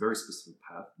a very specific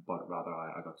path, but rather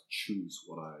I got to choose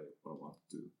what I wanted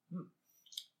to do.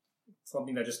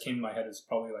 Something that just came to my head is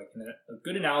probably like a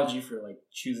good analogy for like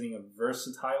choosing a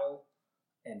versatile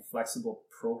and flexible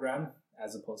program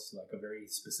as opposed to like a very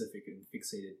specific and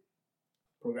fixated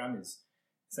program is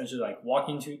essentially like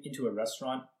walking into a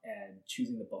restaurant and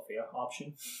choosing the buffet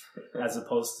option as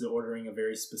opposed to ordering a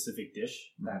very specific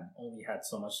dish that only had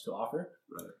so much to offer.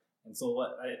 Right. And so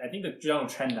what I think the general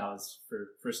trend now is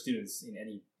for students in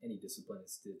any discipline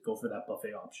is to go for that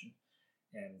buffet option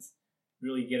and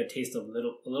really get a taste of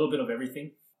a little bit of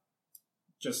everything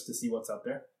just to see what's out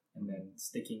there, and then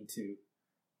sticking to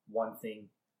one thing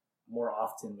more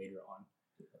often later on.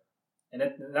 And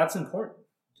that's important,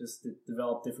 just to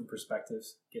develop different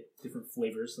perspectives, get different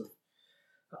flavors of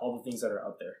all the things that are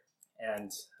out there.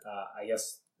 And I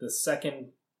guess the second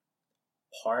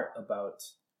part about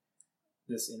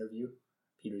this interview,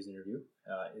 Peter's interview,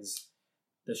 is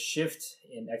the shift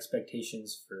in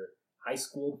expectations for high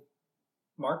school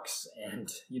marks and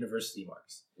university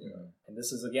marks. And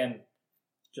this is again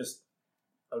just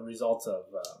a result of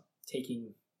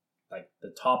taking like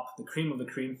the cream of the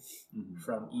cream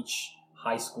from each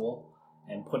high school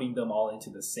and putting them all into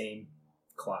the same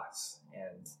class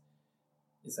and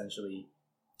essentially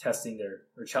testing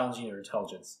or challenging their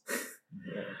intelligence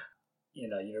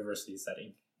in a university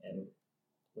setting. And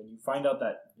when you find out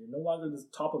that you're no longer the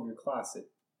top of your class, it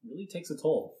really takes a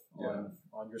toll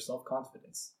on your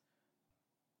self-confidence.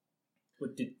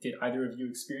 But did either of you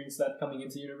experience that coming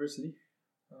into university?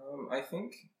 I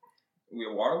think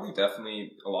Waterloo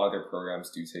definitely, a lot of their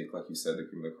programs do take, like you said, the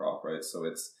cream of the crop, right? So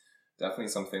it's definitely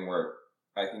something where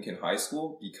I think in high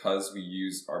school, because we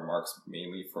use our marks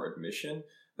mainly for admission,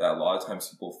 that a lot of times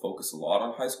people focus a lot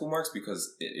on high school marks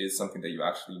because it is something that you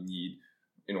actually need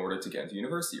in order to get into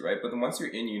university, right? But then once you're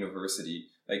in university,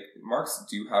 like marks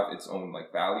do have its own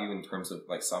like value in terms of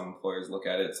like some employers look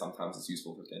at it. Sometimes it's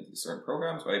useful for getting into certain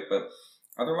programs, right? But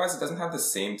otherwise it doesn't have the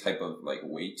same type of like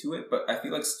weight to it. But I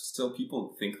feel like still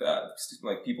people think that,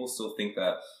 like people still think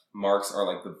that marks are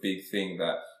like the big thing,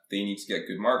 that they need to get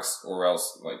good marks or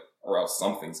else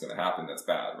something's going to happen that's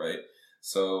bad, right?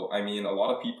 So, I mean, a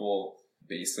lot of people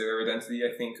base their identity,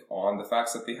 I think, on the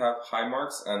facts that they have high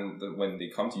marks, and when they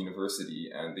come to university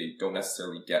and they don't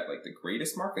necessarily get like the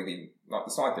greatest mark, like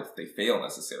it's not like they fail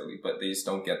necessarily, but they just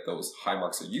don't get those high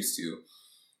marks they're used to.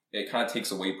 It kind of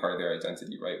takes away part of their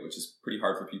identity, right? Which is pretty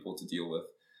hard for people to deal with.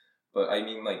 But I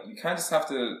mean, like, you kind of just have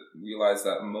to realize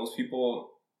that most people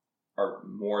are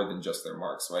more than just their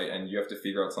marks, right? And you have to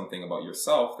figure out something about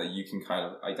yourself that you can kind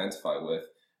of identify with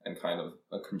and kind of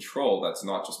control, that's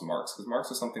not just marks. Because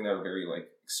marks are something that are very like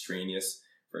extraneous,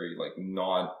 very like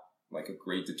not like a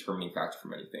great determining factor for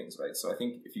many things, right? So I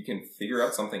think if you can figure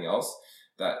out something else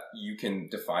that you can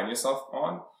define yourself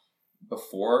on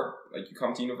before like you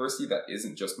come to university that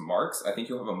isn't just marks, I think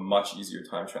you'll have a much easier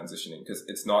time transitioning, because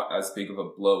it's not as big of a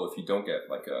blow if you don't get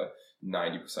like a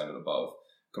 90% and above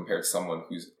compared to someone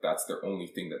that's their only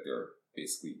thing that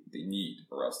they need,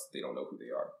 or else they don't know who they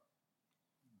are.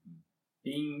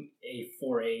 Being a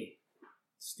 4A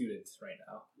student right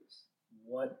now,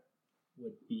 what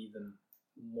would be the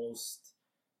most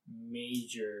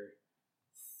major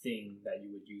thing that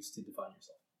you would use to define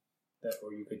yourself,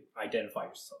 or you could identify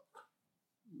yourself?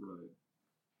 Right.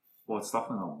 Well, it's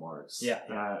definitely not marks. Yeah.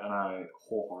 And I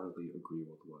wholeheartedly agree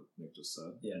with what Nick just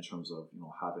said, in terms of,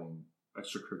 having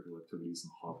extracurricular activities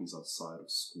and hobbies outside of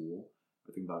school.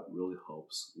 I think that really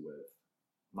helps with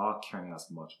not caring as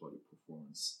much about your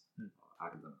performance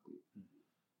academically.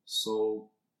 So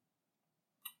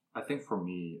I think for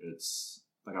me, it's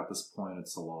like at this point,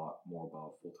 it's a lot more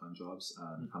about full-time jobs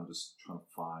and kind of just trying to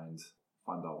find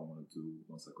out what I want to do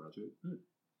once I graduate.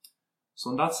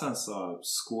 So in that sense,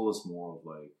 school is more of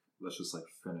like, let's just like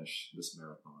finish this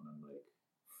marathon and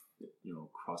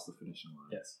like, cross the finishing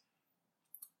line. Yes.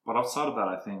 But outside of that,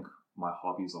 I think my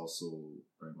hobbies also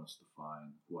very much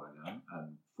define who I am.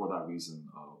 And for that reason,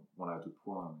 when I do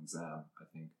poorly on an exam, I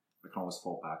think I can always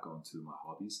fall back onto my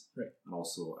hobbies, right, and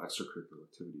also extracurricular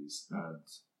activities, and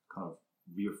kind of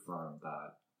reaffirm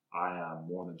that I am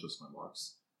more than just my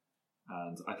marks.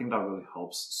 And I think that really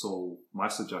helps. So my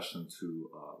suggestion to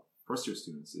first-year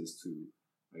students is to,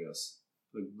 I guess,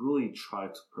 like really try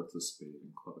to participate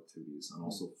in club activities and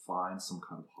also find some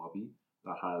kind of hobby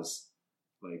that has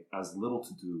like as little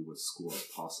to do with school as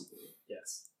possible.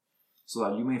 Yes. So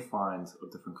that you may find a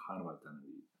different kind of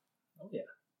identity. Oh yeah.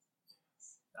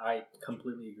 I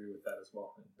completely agree with that as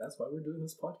well. And that's why we're doing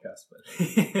this podcast.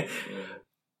 But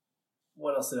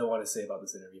what else did I want to say about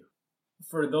this interview?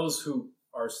 For those who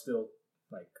are still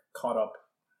like caught up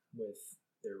with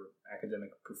their academic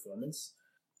performance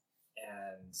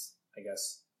and I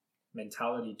guess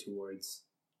mentality towards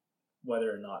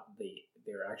whether or not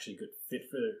they're actually a good fit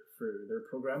for their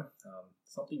program,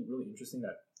 something really interesting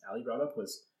that Ali brought up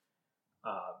was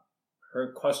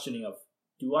her questioning of,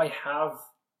 do I have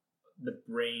the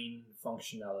brain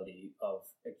functionality of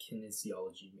a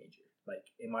kinesiology major? Like,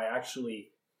 am I actually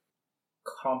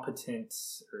competent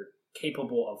or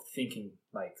capable of thinking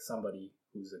like somebody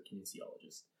who's a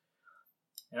kinesiologist?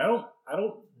 And I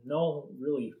don't know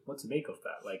really what to make of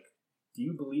that. Like, do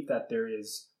you believe that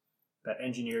that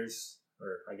engineers,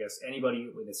 or I guess anybody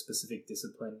with a specific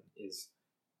discipline, is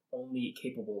only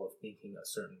capable of thinking a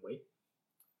certain way?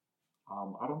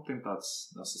 I don't think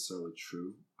that's necessarily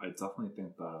true. I definitely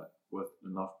think that with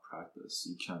enough practice,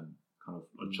 you can kind of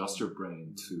adjust your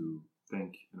brain to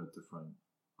think in a different,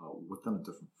 within a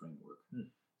different framework.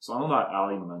 So I know that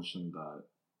Ali mentioned that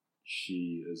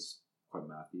she is quite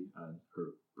mathy and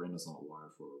her brain is not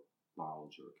wired for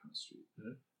biology or chemistry.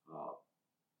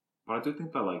 But I do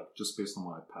think that, like, just based on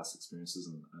my past experiences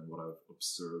and what I've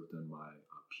observed in my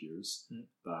peers,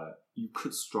 that you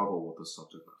could struggle with the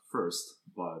subject at first,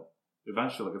 but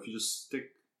eventually, like, if you just stick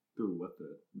through with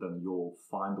it, then you'll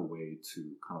find a way to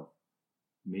kind of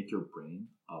make your brain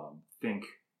think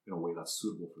in a way that's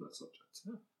suitable for that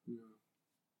subject.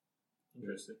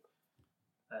 Interesting.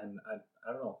 And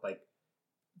I don't know, like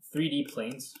 3D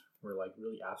planes were like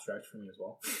really abstract for me as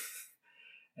well.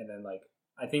 And then like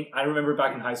I remember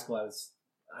back in high school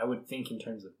I would think in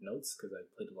terms of notes because I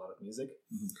played a lot of music,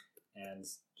 and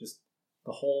just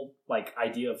the whole like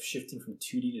idea of shifting from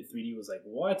 2D to 3D was like,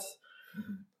 what?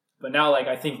 But now like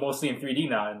I think mostly in 3D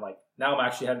now, and like now I'm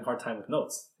actually having a hard time with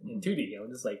notes in 2D.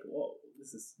 I'm just like, whoa,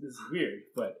 this is weird.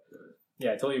 But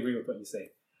yeah, I totally agree with what you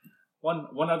say.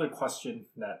 One other question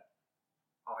that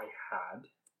I had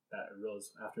that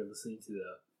arose after listening to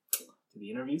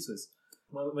the interviews was,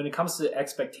 when it comes to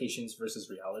expectations versus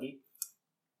reality,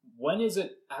 when is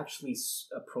it actually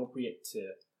appropriate to,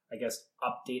 I guess,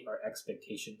 update our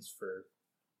expectations for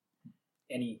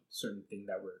any certain thing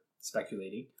that we're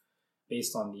speculating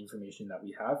based on the information that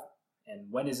we have? And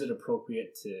when is it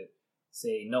appropriate to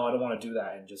say, no, I don't want to do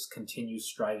that, and just continue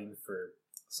striving for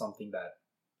something that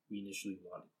we initially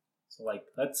wanted? So like,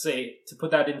 let's say, to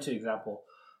put that into example,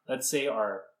 let's say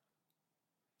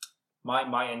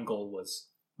my end goal was,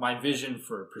 my vision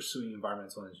for pursuing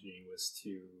environmental engineering was to,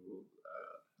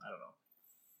 I don't know,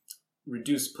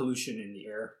 reduce pollution in the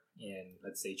air in,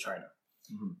 let's say, China.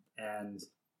 Mm-hmm. And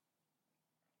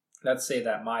let's say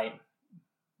that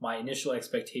my initial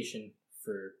expectation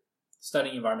for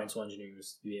studying environmental engineering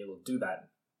was to be able to do that.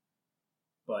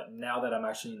 But now that I'm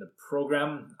actually in the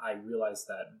program, I realize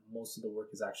that most of the work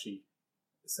is actually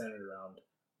centered around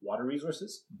water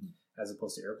resources as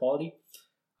opposed to air quality.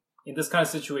 In this kind of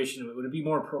situation, would it be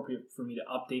more appropriate for me to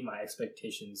update my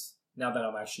expectations now that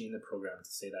I'm actually in the program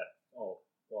to say that, oh,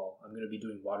 well, I'm going to be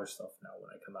doing water stuff now when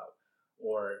I come out?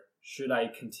 Or should I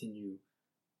continue,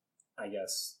 I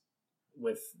guess,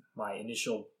 with my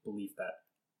initial belief that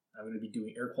I'm going to be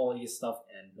doing air quality stuff,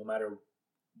 and no matter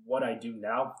what I do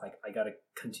now, like, I got to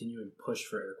continue and push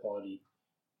for air quality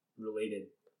related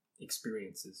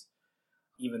experiences,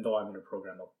 even though I'm in a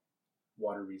program of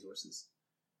water resources,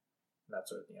 that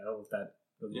sort of thing. I don't know if that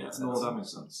really makes sense. No, that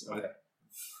makes sense. Okay.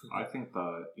 I think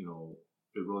that,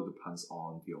 it really depends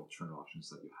on the alternative options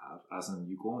that you have. As in,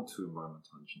 you go into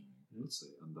environmental engineering, let's say,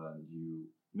 and then you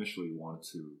initially want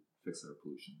to fix air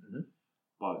pollution.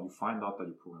 But you find out that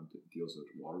your program deals with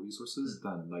water resources,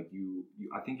 then like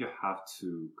I think you have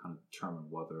to kind of determine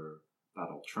whether that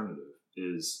alternative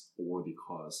is a worthy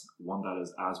cause, one that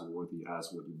is as worthy as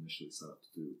what you initially set out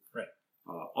to do. Right.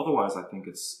 Otherwise, I think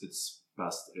it's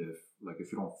best if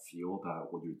you don't feel that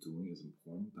what you're doing is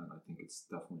important, then I think it's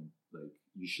definitely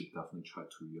you should definitely try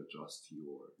to readjust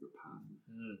your path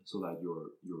so that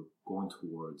you're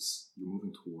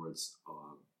moving towards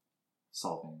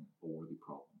solving a worthy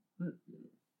problem.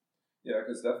 Yeah,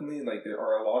 because definitely there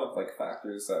are a lot of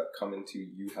factors that come into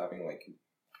you having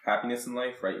happiness in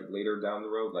life, right? Later down the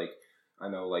road, I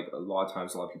know a lot of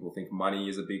times a lot of people think money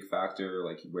is a big factor,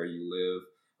 where you live,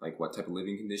 what type of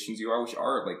living conditions you are, which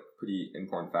are pretty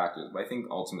important factors. But I think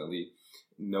ultimately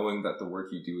knowing that the work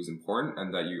you do is important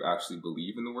and that you actually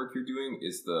believe in the work you're doing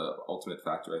is the ultimate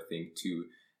factor, I think, to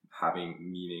having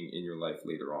meaning in your life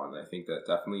later on. And I think that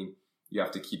definitely you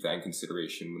have to keep that in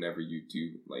consideration whenever you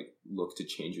do look to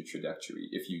change your trajectory.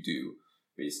 If you do,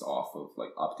 based off of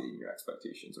updating your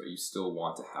expectations, right? You still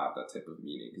want to have that type of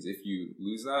meaning, because if you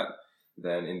lose that,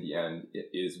 then in the end, it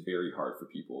is very hard for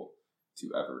people to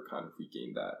ever kind of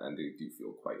regain that, and they do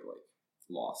feel quite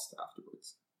lost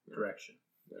afterwards. Direction.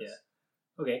 Yes.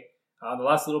 Yeah. Okay. The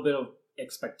last little bit of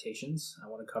expectations I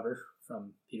want to cover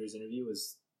from Peter's interview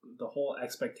is the whole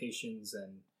expectations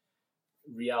and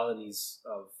realities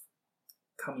of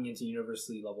coming into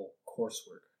university level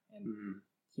coursework. And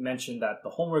he mentioned that the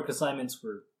homework assignments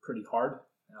were pretty hard,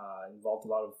 involved a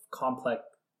lot of complex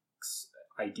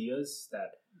ideas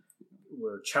that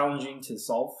were challenging to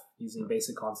solve using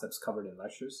basic concepts covered in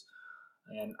lectures.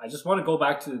 And I just want to go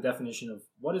back to the definition of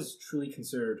what is truly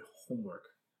considered homework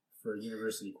for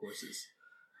university courses.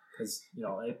 Because,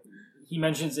 he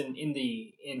mentions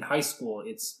in high school,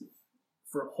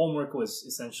 for homework was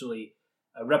essentially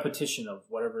a repetition of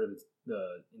whatever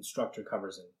the instructor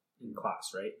covers in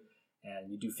class, right?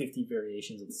 And you do 50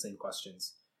 variations of the same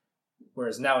questions.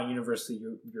 Whereas now in university,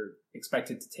 you're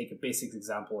expected to take a basic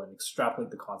example and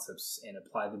extrapolate the concepts and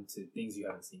apply them to things you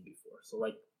haven't seen before. So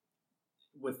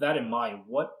with that in mind,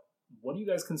 what do you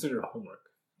guys consider homework?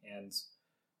 And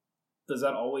does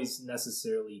that always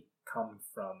necessarily come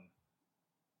from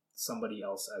somebody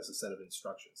else as a set of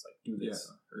instructions? Do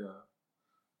this.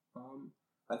 Yeah.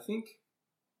 I think,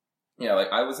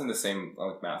 I was in the same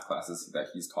math classes that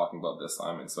he's talking about the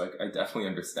assignment, so I definitely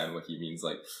understand what he means.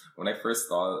 When I first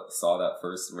saw that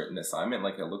first written assignment,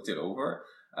 I looked it over,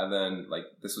 and then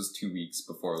this was 2 weeks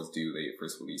before it was due, they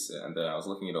first released it, and then I was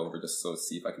looking it over just to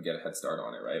see if I could get a head start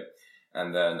on it, right?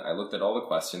 And then I looked at all the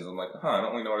questions. I'm I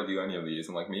don't really know how to do any of these.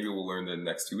 I'm maybe we'll learn in the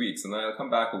next 2 weeks. And then I'll come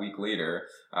back a week later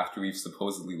after we've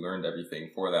supposedly learned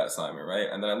everything for that assignment, right?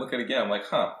 And then I look at it again.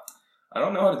 I'm I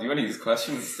don't know how to do any of these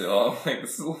questions still.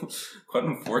 This is quite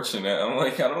unfortunate. I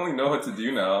don't really know what to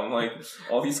do now.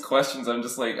 All these questions, I'm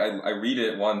just I read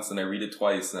it once and I read it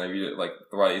twice and I read it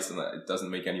thrice, and it doesn't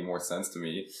make any more sense to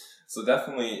me. So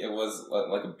definitely it was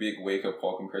a big wake up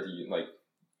call compared to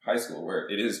high school, where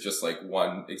it is just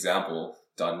one example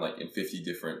done in 50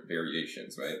 different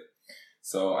variations, right?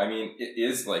 So, it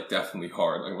is definitely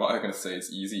hard. I'm not going to say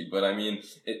it's easy, but it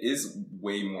is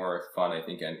way more fun, I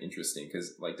think, and interesting,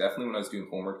 because definitely when I was doing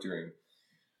homework during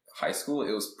high school,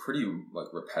 it was pretty like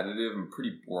repetitive and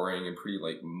pretty boring and pretty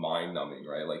like mind numbing,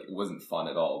 right? Like it wasn't fun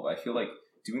at all. But I feel like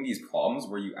doing these problems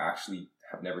where you actually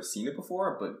have never seen it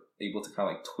before, but able to kind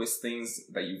of like twist things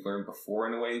that you've learned before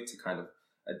in a way to kind of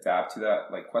adapt to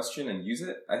that like question and use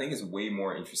it, I think is way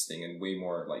more interesting and way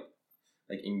more like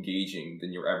engaging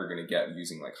than you're ever going to get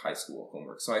using like high school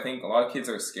homework. So I think a lot of kids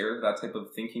are scared of that type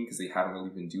of thinking because they haven't really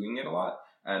been doing it a lot.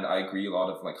 And I agree, a lot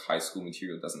of like high school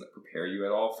material doesn't prepare you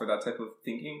at all for that type of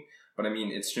thinking. But I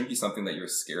mean, it shouldn't be something that you're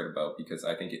scared about, because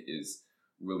I think it is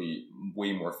really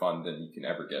way more fun than you can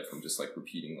ever get from just like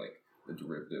repeating like the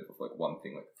derivative of like one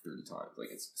thing like 30 times. Like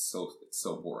it's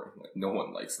so boring. Like no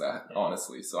one likes that,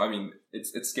 honestly. So I mean,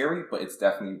 it's scary, but it's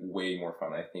definitely way more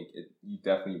fun. I think you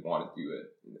definitely want to do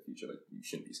it in the future. Like you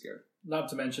shouldn't be scared. Not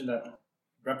to mention that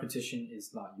repetition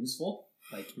is not useful.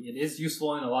 Like it is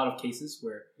useful in a lot of cases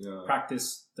where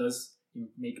practice does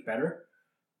make better.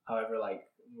 However, like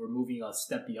we're moving a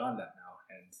step beyond that now.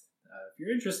 And if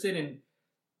you're interested in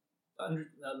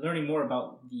learning more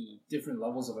about the different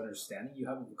levels of understanding you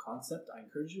have of the concept, I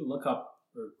encourage you to look up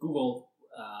or Google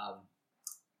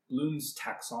Bloom's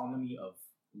taxonomy of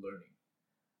learning.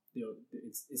 You know,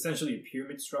 it's essentially a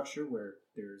pyramid structure where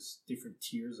there's different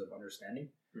tiers of understanding.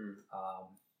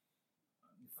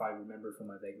 If I remember from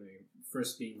my memory,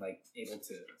 first being like able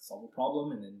to solve a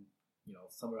problem, and then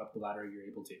somewhere up the ladder you're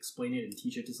able to explain it and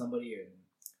teach it to somebody, and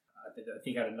I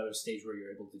think at another stage where you're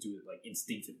able to do it like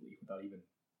instinctively without even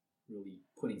really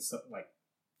putting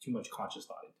too much conscious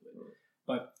thought into it.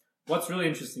 But what's really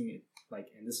interesting, like,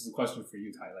 and this is a question for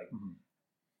you, Ty, like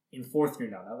in fourth year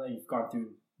now that you've gone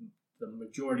through the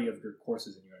majority of your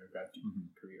courses in your undergrad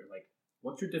career, like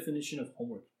what's your definition of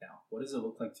homework now? What does it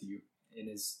look like to you? And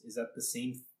is that the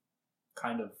same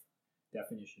kind of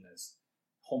definition as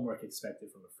homework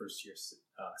expected from a first year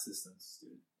systems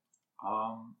student?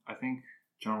 I think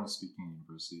generally speaking,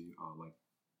 university, like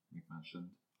Nick mentioned,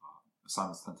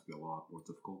 assignments tend to be a lot more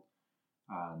difficult,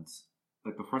 and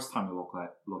like the first time you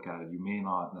look at it, you may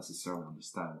not necessarily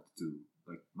understand what to do,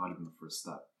 like not even the first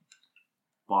step.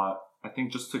 But I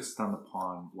think just to extend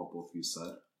upon what both of you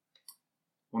said,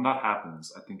 when that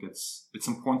happens, I think it's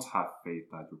important to have faith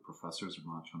that your professors are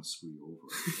not trying to screw you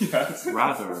over. Yes.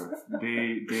 Rather,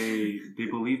 they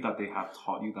believe that they have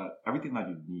taught you that everything that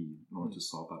you need in order to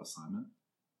solve that assignment.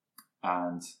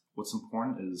 And what's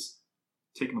important is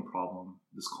taking a problem,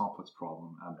 this complex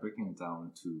problem, and breaking it down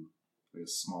into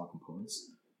smaller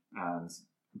components, and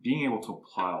being able to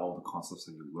apply all the concepts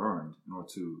that you learned in order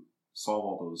to solve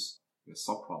all those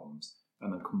sub-problems,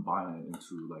 and then combine it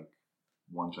into like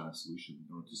one giant solution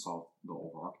in order to solve the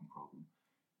overarching problem.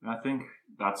 And I think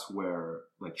that's where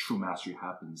like true mastery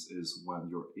happens, is when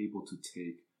you're able to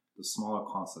take the smaller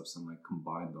concepts and like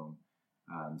combine them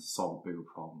and solve a bigger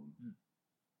problem.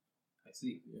 I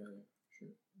see. Yeah, sure.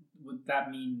 Would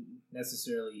that mean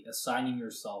necessarily assigning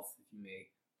yourself, if you may,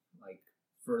 like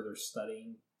further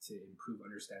studying to improve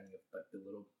understanding of like the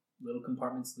little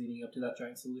compartments leading up to that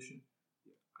giant solution?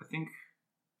 I think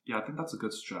that's a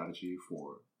good strategy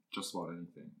for just about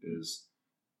anything. Is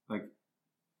like,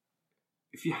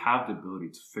 if you have the ability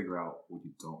to figure out what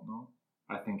you don't know,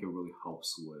 I think it really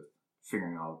helps with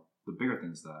figuring out the bigger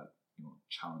things that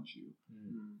challenge you.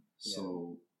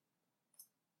 So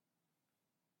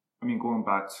I mean, going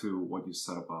back to what you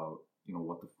said about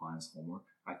what defines homework,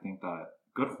 I think that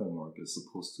good homework is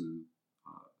supposed to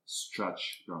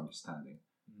stretch your understanding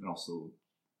and also,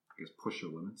 I guess, push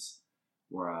your limits.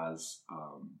 Whereas,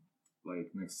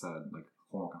 like Nick said, like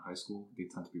homework in high school, they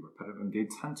tend to be repetitive, and they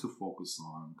tend to focus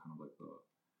on kind of like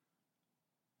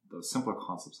the simpler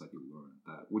concepts that you learn,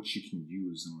 that which you can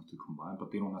use in order to combine,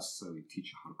 but they don't necessarily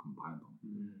teach you how to combine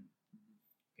them.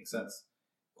 Makes sense.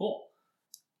 Cool.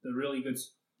 The really good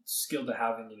skill to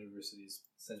have in university is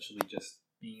essentially just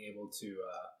being able to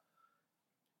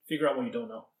figure out what you don't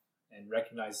know and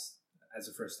recognize as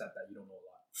a first step that you don't know a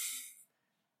lot,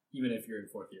 even if you're in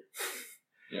fourth year.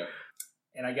 Yeah.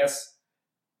 And I guess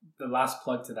the last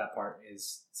plug to that part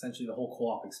is essentially the whole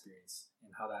co-op experience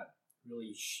and how that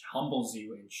really humbles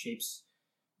you and shapes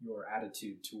your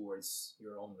attitude towards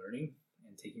your own learning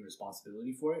and taking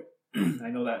responsibility for it. I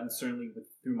know that, and certainly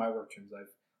through my work terms,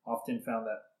 I've often found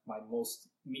that my most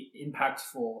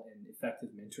impactful and effective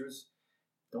mentors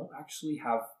don't actually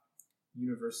have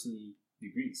university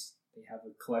degrees. They have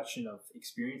a collection of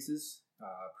experiences,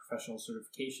 professional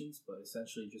certifications, but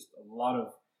essentially just a lot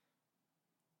of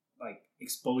like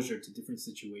exposure to different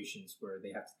situations where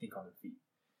they have to think on their feet.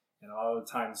 And a lot of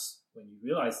the times when you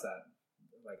realize that,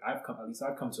 like I've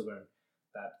come to learn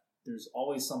that there's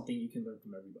always something you can learn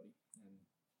from everybody. And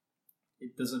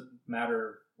it doesn't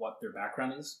matter what their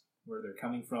background is, where they're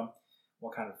coming from,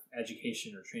 what kind of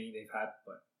education or training they've had,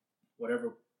 but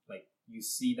whatever like you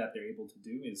see that they're able to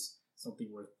do is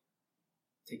something worth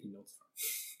taking notes from,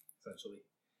 essentially.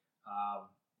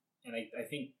 And I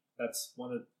think that's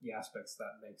one of the aspects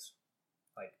that makes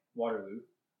like Waterloo,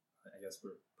 I guess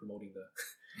we're promoting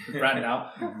the brand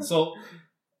now,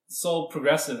 so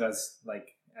progressive as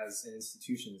an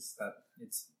institution, is that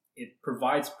it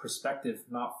provides perspective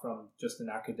not from just an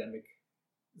academic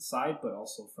side, but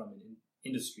also from an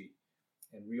industry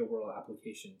and real world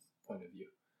application point of view,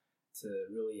 to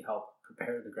really help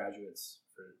prepare the graduates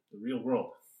for the real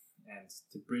world and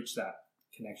to bridge that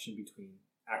connection between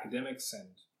academics and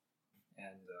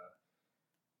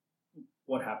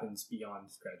what happens beyond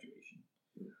graduation.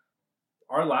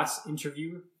 Our last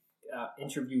interviewee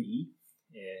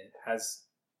has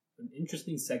an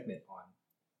interesting segment on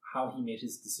how he made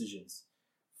his decisions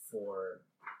for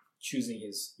choosing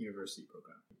his university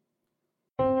program.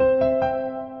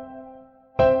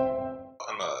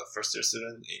 I'm a first-year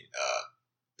student in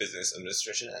business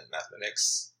administration and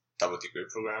mathematics double degree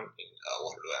program in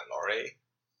Waterloo and Laurier.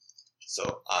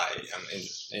 So I am an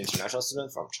international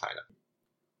student from China.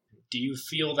 Do you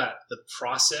feel that the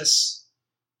process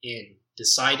in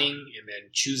deciding and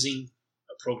then choosing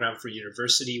a program for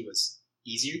university was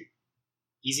easy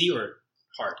or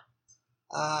hard?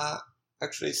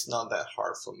 Actually, it's not that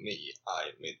hard for me. I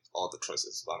made all the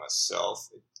choices by myself.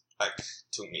 It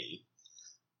took me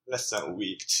less than a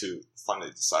week to finally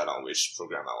decide on which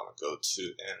program I want to go to,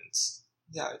 and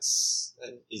yeah, it's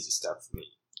an easy step for me.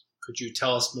 Could you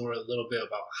tell us a little bit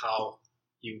about how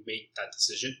you made that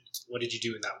decision? What did you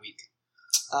do in that week?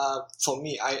 For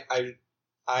me, I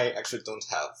actually don't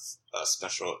have a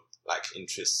special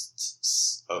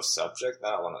interest of subject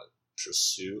that I want to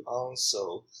pursue on,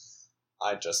 so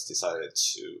I just decided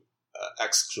to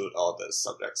exclude all the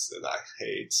subjects that I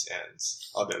hate, and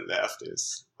all that left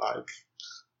is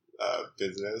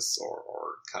business or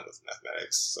kind of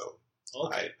mathematics. So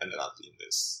I ended up in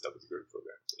this double degree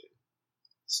program.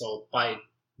 So by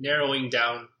narrowing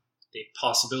down the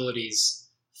possibilities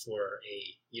for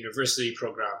a university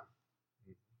program,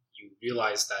 you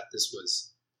realized that this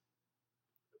was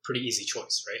a pretty easy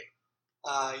choice,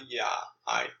 right? Yeah,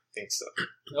 I think so.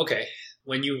 Okay.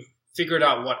 When you figured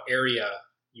out what area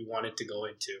you wanted to go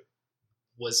into,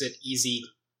 was it easy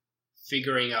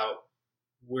figuring out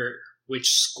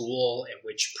which school and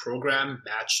which program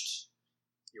matched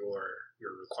your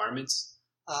requirements?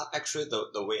 Actually,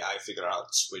 the way I figured out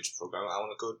which program I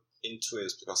want to go into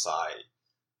is because I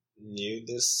knew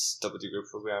this double degree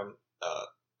program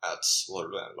at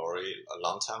Waterloo and Laurier a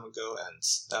long time ago, and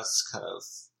that's kind of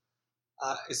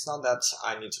it's not that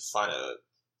I need to find a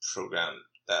program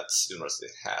that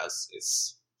university has.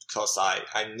 It's because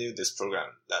I knew this program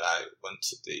that I went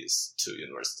to these two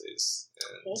universities.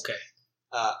 And,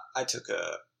 I took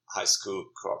a high school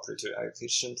cooperative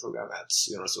education program at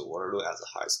University of Waterloo as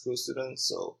a high school student,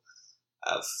 so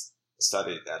I've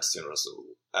studied at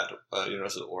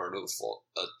University of Waterloo for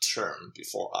a term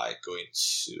before I go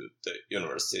into the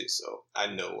university, so I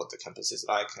know what the campus is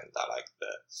like, and I like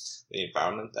the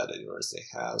environment that the university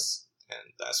has,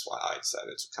 and that's why I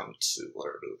decided to come to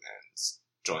Waterloo and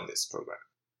join this program.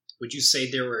 Would you say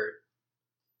there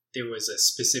was a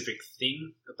specific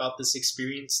thing about this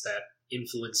experience that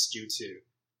influenced you to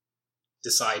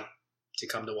decide to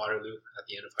come to Waterloo at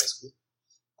the end of high school?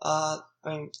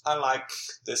 I like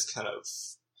this kind of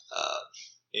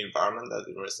environment that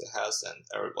the university has, and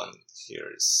everyone here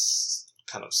is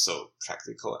kind of so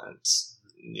practical and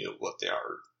knew what they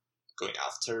are going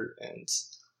after, and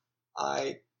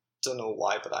I don't know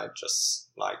why, but I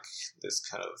just like this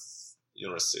kind of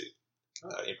university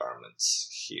environment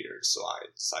here, so I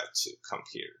decided to come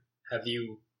here. Have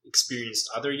you experienced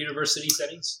other university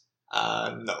settings?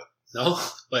 No,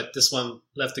 but this one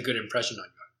left a good impression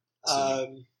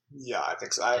on you. Yeah, I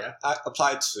think so. I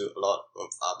applied to a lot of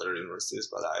other universities,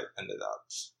 but I ended up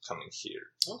coming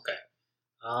here. Okay.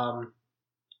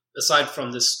 Aside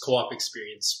from this co-op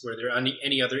experience, were there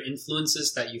any other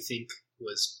influences that you think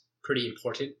was pretty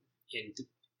important in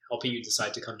helping you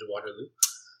decide to come to Waterloo?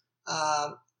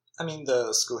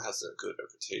 The school has a good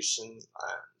reputation,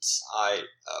 and I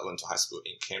went to high school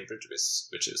in Cambridge,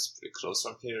 which is pretty close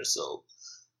from here, so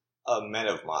many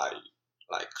of my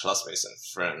classmates and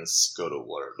friends go to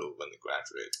Waterloo when they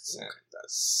graduate, and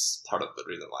that's part of the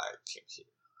reason why I came here.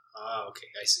 Okay,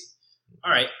 I see.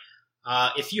 All right.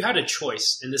 If you had a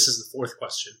choice, and this is the fourth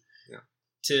question,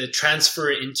 to transfer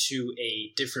into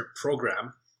a different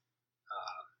program,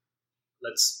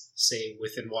 let's say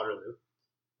within Waterloo,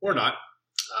 or not,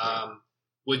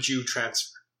 would you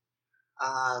transfer?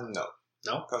 No.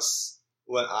 No? Because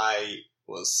when I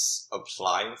was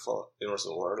applying for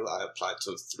University of Waterloo, I applied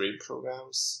to 3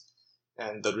 programs.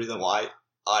 And the reason why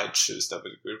I choose the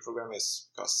degree program is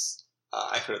because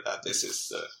I heard that this is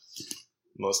the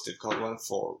most difficult one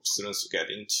for students to get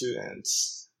into, and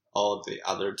all the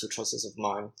other 2 choices of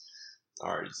mine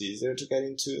are easier to get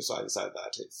into. So I decided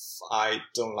that if I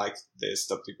don't like this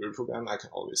degree program, I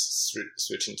can always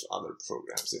switch into other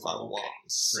programs if I want.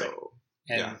 So,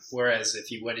 right. And whereas if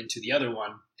you went into the other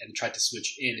one and tried to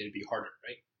switch in, it'd be harder,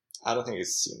 right? I don't think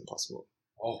it's even possible.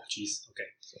 Oh, geez. Okay.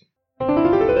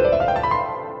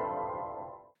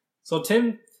 So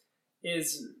Tim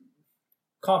is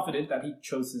confident that he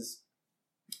chose his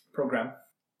program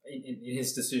in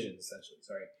his decision, essentially.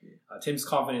 Sorry. Tim's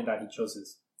confident that he chose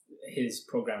his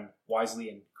program wisely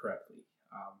and correctly.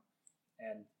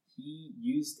 And he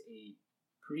used a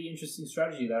pretty interesting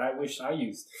strategy that I wish I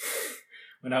used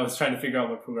when I was trying to figure out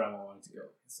what program I wanted to go.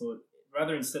 So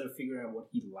rather, instead of figuring out what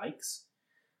he likes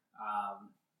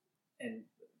and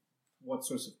what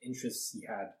sorts of interests he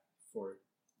had for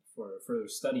further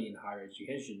study in higher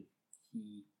education,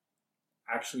 he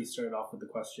actually started off with the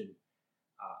question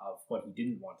of what he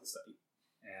didn't want to study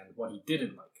and what he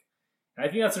didn't like. And I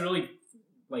think that's a really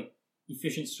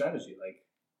efficient strategy.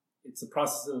 It's a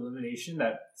process of elimination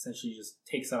that essentially just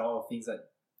takes out all the things that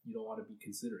you don't want to be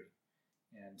considering.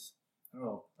 And I don't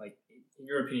know, in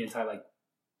your opinion, Ty,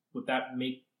 would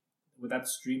that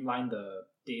streamline the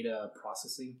data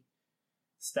processing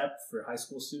step for high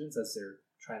school students as they're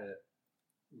trying to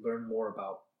learn more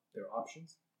about their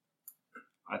options?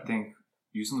 I think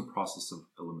using the process of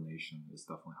elimination is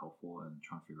definitely helpful in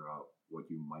trying to figure out what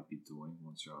you might be doing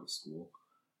once you're out of school.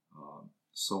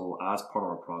 So as part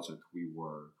of our project, we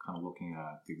were kind of looking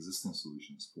at the existing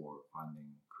solutions for finding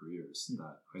careers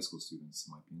that high school students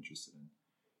might be interested in.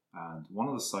 And one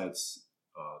of the sites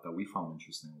that we found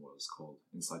interesting was called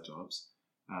Inside Jobs.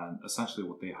 And essentially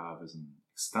what they have is an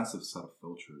extensive set of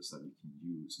filters that you can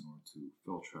use in order to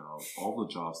filter out all the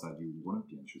jobs that you wouldn't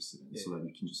be interested in, so that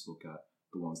you can just look at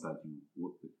the ones that you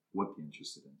would be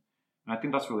interested in. And I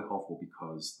think that's really helpful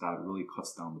because that really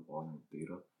cuts down the volume of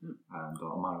data and the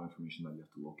amount of information that you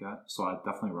have to look at. So I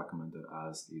definitely recommend it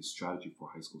as a strategy for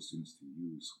high school students to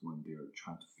use when they're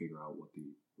trying to figure out what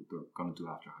they're going to do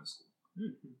after high school.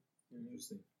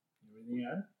 Interesting. Anything to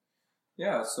add?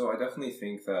 Yeah, so I definitely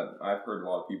think that I've heard a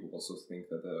lot of people also think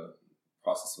that the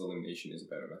process of elimination is a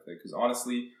better method, because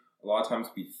honestly, a lot of times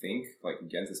we think,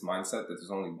 against this mindset that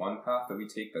there's only one path that we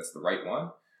take that's the right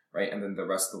one, right? And then the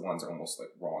rest of the ones are almost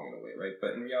wrong in a way, right?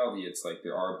 But in reality, it's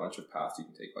there are a bunch of paths you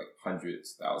can take,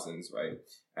 hundreds, thousands, right?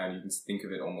 And you can think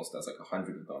of it almost as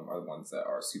 100 of them are the ones that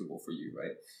are suitable for you,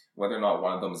 right? Whether or not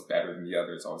one of them is better than the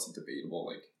other is obviously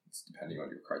debatable, it's depending on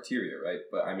your criteria, right?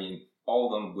 But I mean, all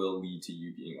of them will lead to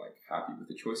you being happy with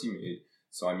the choice you made.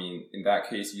 So I mean, in that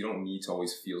case, you don't need to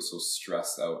always feel so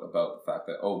stressed out about the fact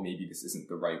that, oh, maybe this isn't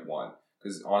the right one.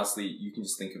 Because honestly, you can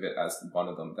just think of it as one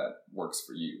of them that works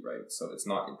for you, right? So it's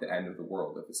not the end of the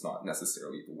world if it's not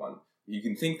necessarily the one. You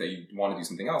can think that you want to do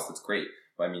something else, that's great.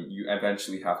 But I mean, you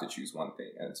eventually have to choose one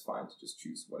thing, and it's fine to just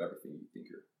choose whatever thing you think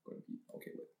you're going to be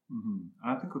okay with. Mm-hmm.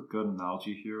 I think a good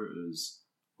analogy here is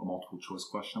a multiple choice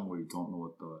question where you don't know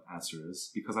what the answer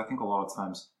is. Because I think a lot of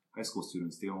times high school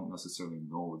students, they don't necessarily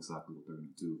know exactly what they're going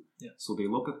to do. Yeah. So they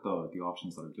look at the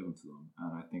options that are given to them.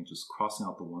 And I think just crossing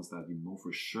out the ones that you know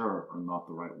for sure are not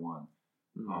the right one.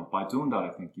 By doing that, I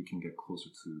think you can get closer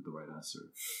to the right answer.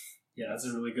 Yeah, that's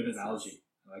a really good analogy.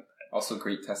 I like that. Also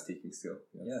great test taking skill.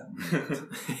 Yes.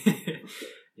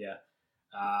 Yeah.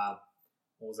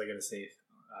 What was I going to say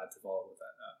to follow with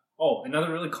that?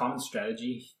 Another really common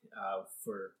strategy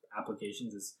for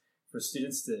applications is for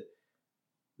students to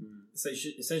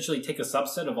essentially take a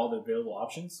subset of all the available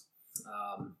options,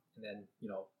 and then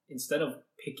instead of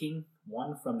picking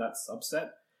one from that subset,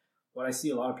 what I see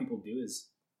a lot of people do is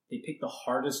they pick the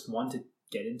hardest one to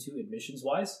get into admissions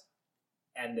wise,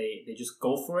 and they just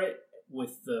go for it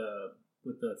with the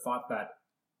thought that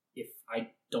if I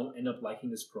don't end up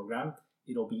liking this program,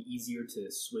 it'll be easier to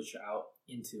switch out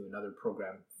into another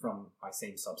program from my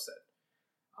same subset.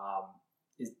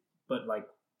 But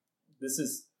this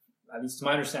is, at least to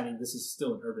my understanding, this is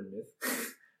still an urban myth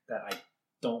that I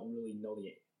don't really know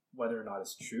whether or not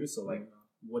it's true. So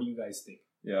what do you guys think?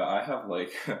 Yeah, I have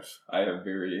I am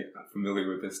very familiar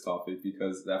with this topic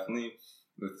because definitely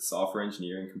with software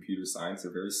engineering and computer science,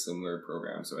 they're very similar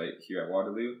programs, right, here at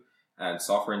Waterloo. And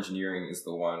software engineering is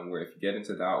the one where if you get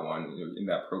into that one, in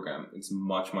that program, it's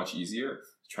much, much easier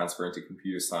to transfer into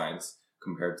computer science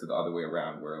compared to the other way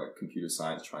around, where computer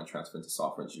science trying to transfer into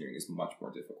software engineering is much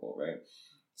more difficult, right?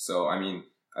 So, I mean,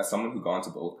 as someone who got into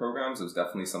both programs, it was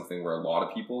definitely something where a lot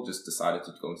of people just decided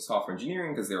to go into software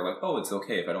engineering because they were like, oh, it's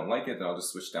okay. If I don't like it, then I'll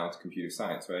just switch down to computer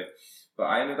science, right? But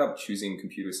I ended up choosing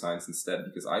computer science instead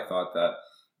because I thought that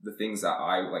the things that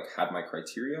I had my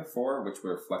criteria for, which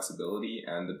were flexibility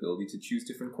and the ability to choose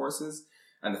different courses,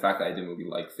 and the fact that I didn't really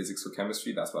like physics or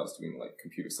chemistry, that's why I was doing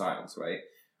computer science, right?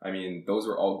 I mean, those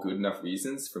were all good enough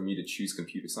reasons for me to choose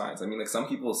computer science. I mean, some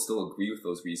people still agree with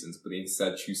those reasons, but they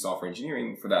instead choose software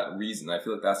engineering for that reason. I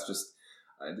feel like that's just,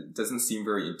 it doesn't seem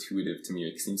very intuitive to me.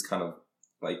 It seems kind of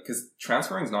because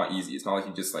transferring is not easy. It's not like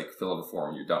you just fill out a form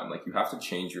and you're done. You have to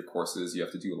change your courses. You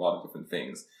have to do a lot of different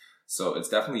things. So it's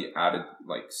definitely added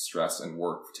stress and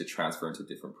work to transfer into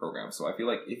different programs. So I feel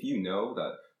like if you know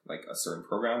that a certain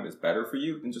program is better for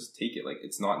you, then just take it.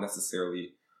 It's not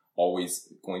necessarily always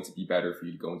going to be better for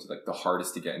you to go into the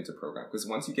hardest to get into program. Because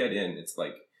once you get in, it's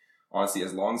honestly,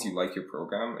 as long as you like your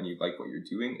program and you like what you're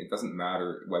doing, it doesn't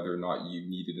matter whether or not you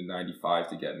needed a 95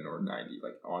 to get in or 90.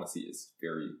 Honestly, it's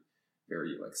very,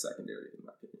 very secondary in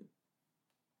my opinion.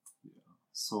 Yeah.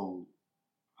 So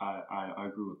I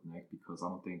agree with Nick because I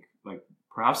don't think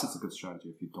perhaps it's a good strategy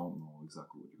if you don't know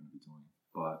exactly what you're going to be doing.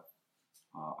 But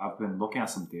I've been looking at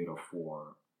some data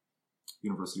for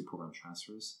university program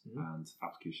transfers and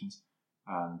applications,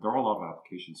 and there are a lot of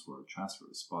applications for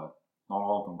transfers, but not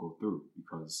all of them go through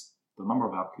because the number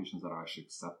of applications that are actually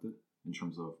accepted in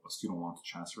terms of a student wanting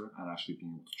to transfer and actually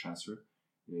being able to transfer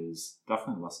is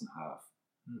definitely less than half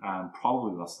and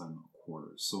probably less than a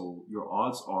quarter. So your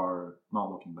odds are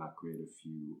not looking that great if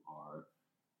you are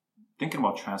thinking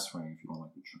about transferring if you don't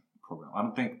like the program. I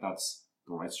don't think that's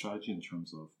the right strategy in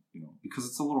terms of, because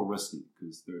it's a little risky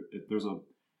because there's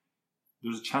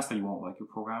a chance that you won't like your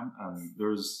program, and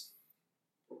there's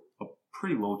a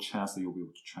pretty low chance that you'll be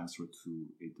able to transfer to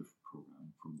a different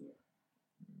program from there.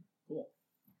 Cool.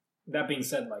 That being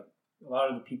said, a lot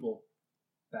of the people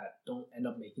that don't end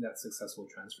up making that successful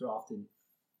transfer often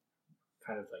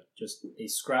kind of just they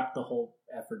scrap the whole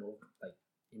effort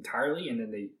entirely, and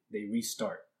then they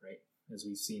restart, right? As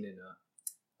we've seen in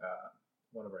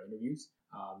one of our interviews,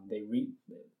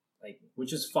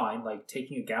 which is fine.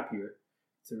 Taking a gap year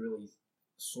to really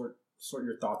sort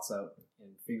your thoughts out and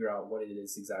figure out what it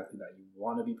is exactly that you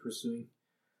want to be pursuing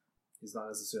is not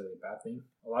necessarily a bad thing.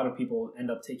 A lot of people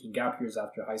end up taking gap years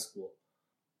after high school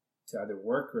to either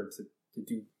work or to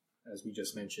do, as we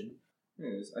just mentioned.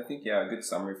 Anyways, I think, a good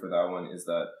summary for that one is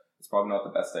that it's probably not the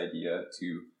best idea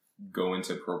to go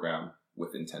into a program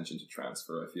with intention to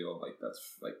transfer. I feel that's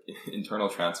internal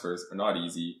transfers are not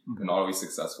easy. They're not always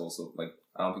successful. So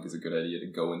I don't think it's a good idea to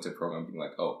go into a program being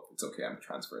oh, it's okay, I'm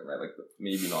transferring, right?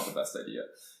 Maybe not the best idea.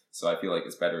 So I feel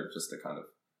it's better just to kind of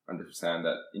understand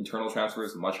that internal transfer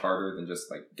is much harder than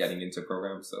just getting into a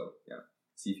program. So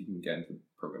see if you can get into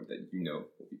a program that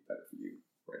will be better for you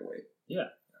right away. Yeah.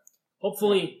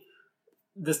 Hopefully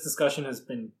this discussion has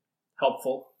been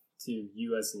helpful to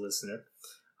you as a listener.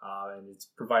 And it's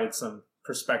provided some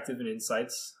perspective and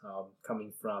insights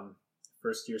coming from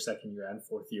first year, second year, and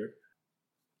fourth year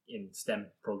in STEM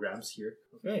programs here.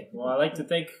 Okay, well, I'd like to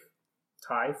thank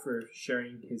Ty for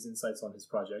sharing his insights on his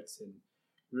projects.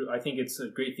 And I think it's a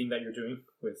great thing that you're doing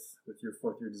with your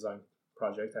fourth year design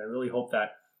project. I really hope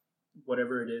that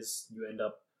whatever it is you end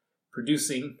up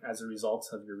producing as a result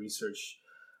of your research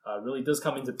really does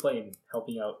come into play in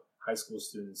helping out high school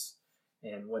students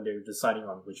and when they're deciding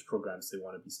on which programs they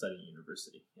want to be studying at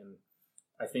university. And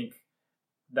I think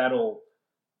that'll,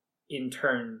 in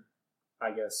turn, I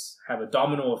guess, have a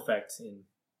domino effect in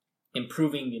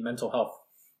improving the mental health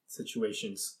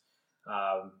situations,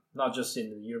 not just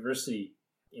in the university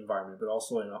environment, but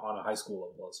also on a high school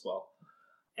level as well.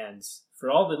 And for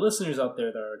all the listeners out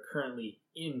there that are currently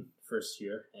in first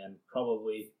year and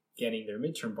probably getting their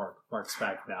midterm marks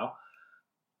back now,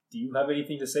 do you have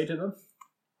anything to say to them?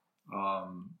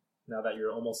 Now that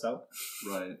you're almost out?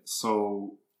 Right.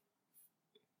 So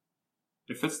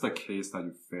if it's the case that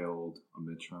you failed a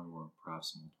midterm or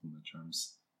perhaps multiple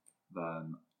midterms,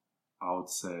 then I would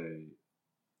say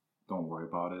don't worry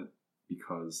about it,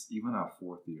 because even at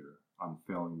fourth year, I'm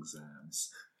failing exams.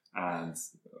 And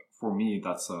for me,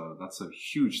 that's a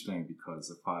huge thing, because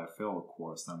if I fail a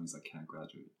course, that means I can't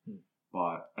graduate.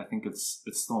 But I think it's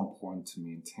still important to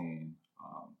maintain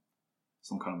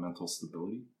some kind of mental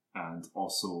stability, and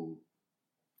also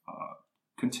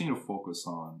continue to focus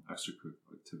on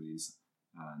extracurricular activities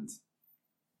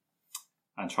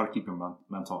and try to keep your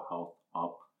mental health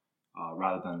up,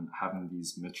 rather than having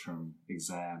these midterm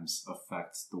exams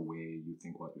affect the way you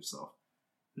think about yourself.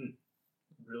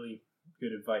 Really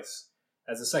good advice.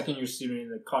 As a second year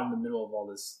student caught in the middle of all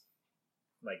this,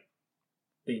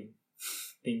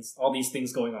 all these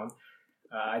things going on,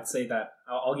 I'd say that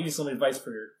I'll give you some advice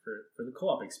for the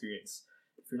co-op experience.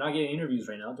 If you're not getting interviews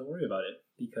right now, don't worry about it,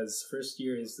 because first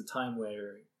year is the time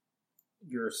where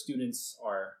your students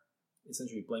are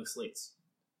essentially blank slates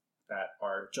that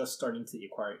are just starting to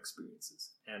acquire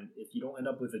experiences. And if you don't end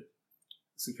up with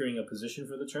securing a position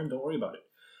for the term, don't worry about it.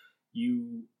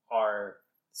 You are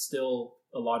still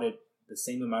allotted the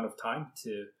same amount of time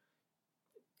to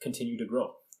continue to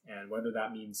grow. And whether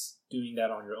that means doing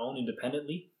that on your own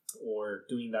independently or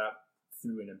doing that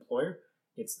through an employer,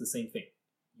 it's the same thing.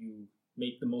 You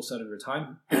make the most out of your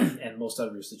time and most out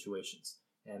of your situations,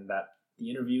 and that the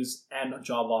interviews and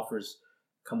job offers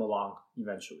come along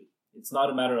eventually. It's not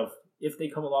a matter of if they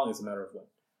come along, it's a matter of when.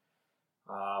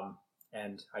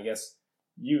 And I guess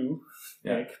you,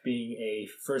 Nick, being a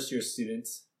first-year student,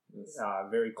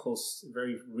 very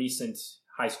recent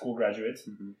high school graduate,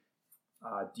 do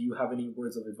you have any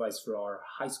words of advice for our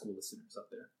high school listeners out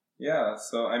there? Yeah,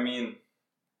 so I mean,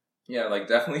 like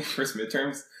definitely first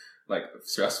midterms, like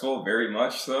stressful, very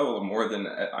much so, more than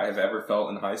I've ever felt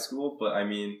in high school. But I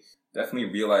mean,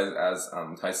 definitely realize, as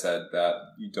Ty said, that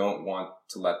you don't want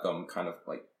to let them kind of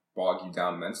like bog you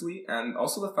down mentally. And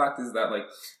also the fact is that like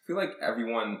I feel like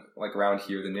everyone like around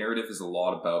here, the narrative is a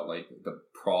lot about like the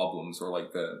problems or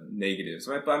like the negatives,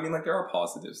 right? But I mean, like there are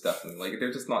positives, definitely. Like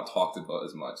they're just not talked about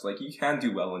as much. Like you can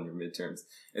do well in your midterms.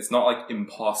 It's not like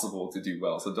impossible to do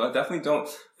well. So definitely don't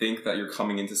think that you're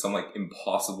coming into some like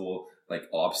impossible like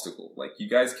obstacle. Like you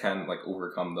guys can like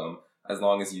overcome them as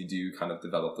long as you do kind of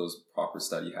develop those proper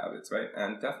study habits, right?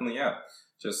 And definitely,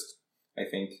 just I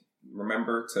think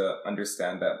remember to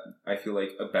understand that I feel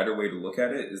like a better way to look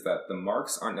at it is that the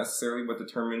marks aren't necessarily what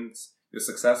determines your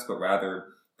success, but rather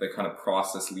the kind of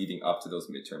process leading up to those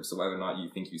midterms. So whether or not you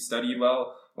think you studied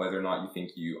well, whether or not you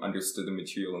think you understood the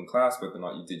material in class, whether or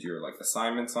not you did your like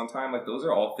assignments on time, like those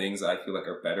are all things that I feel like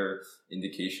are better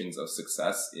indications of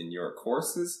success in your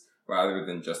courses rather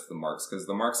than just the marks. Because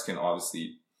the marks can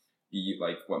obviously be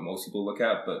like what most people look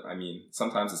at, but I mean,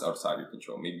 sometimes it's outside your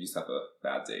control. Maybe you just have a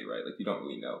bad day, right? Like you don't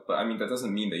really know. But I mean, that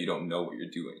doesn't mean that you don't know what you're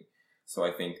doing. So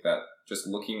I think that just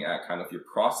looking at kind of your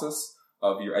process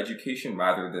of your education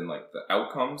rather than like the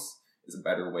outcomes is a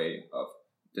better way of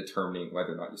determining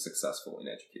whether or not you're successful in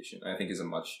education. And I think is a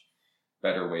much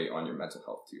better way on your mental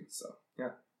health too. So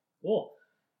yeah. Cool.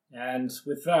 And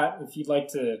with that, if you'd like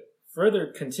to further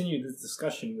continue this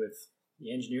discussion with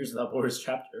the Engineers Without Borders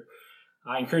chapter,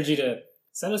 I encourage you to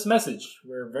send us a message.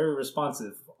 We're very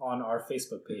responsive on our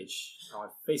Facebook page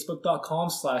on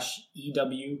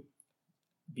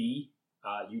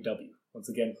facebook.com/EWBUW. Once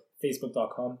again,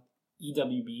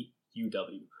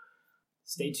 facebook.com/EWBUW.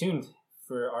 Stay tuned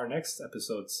for our next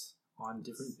episodes on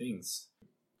different things.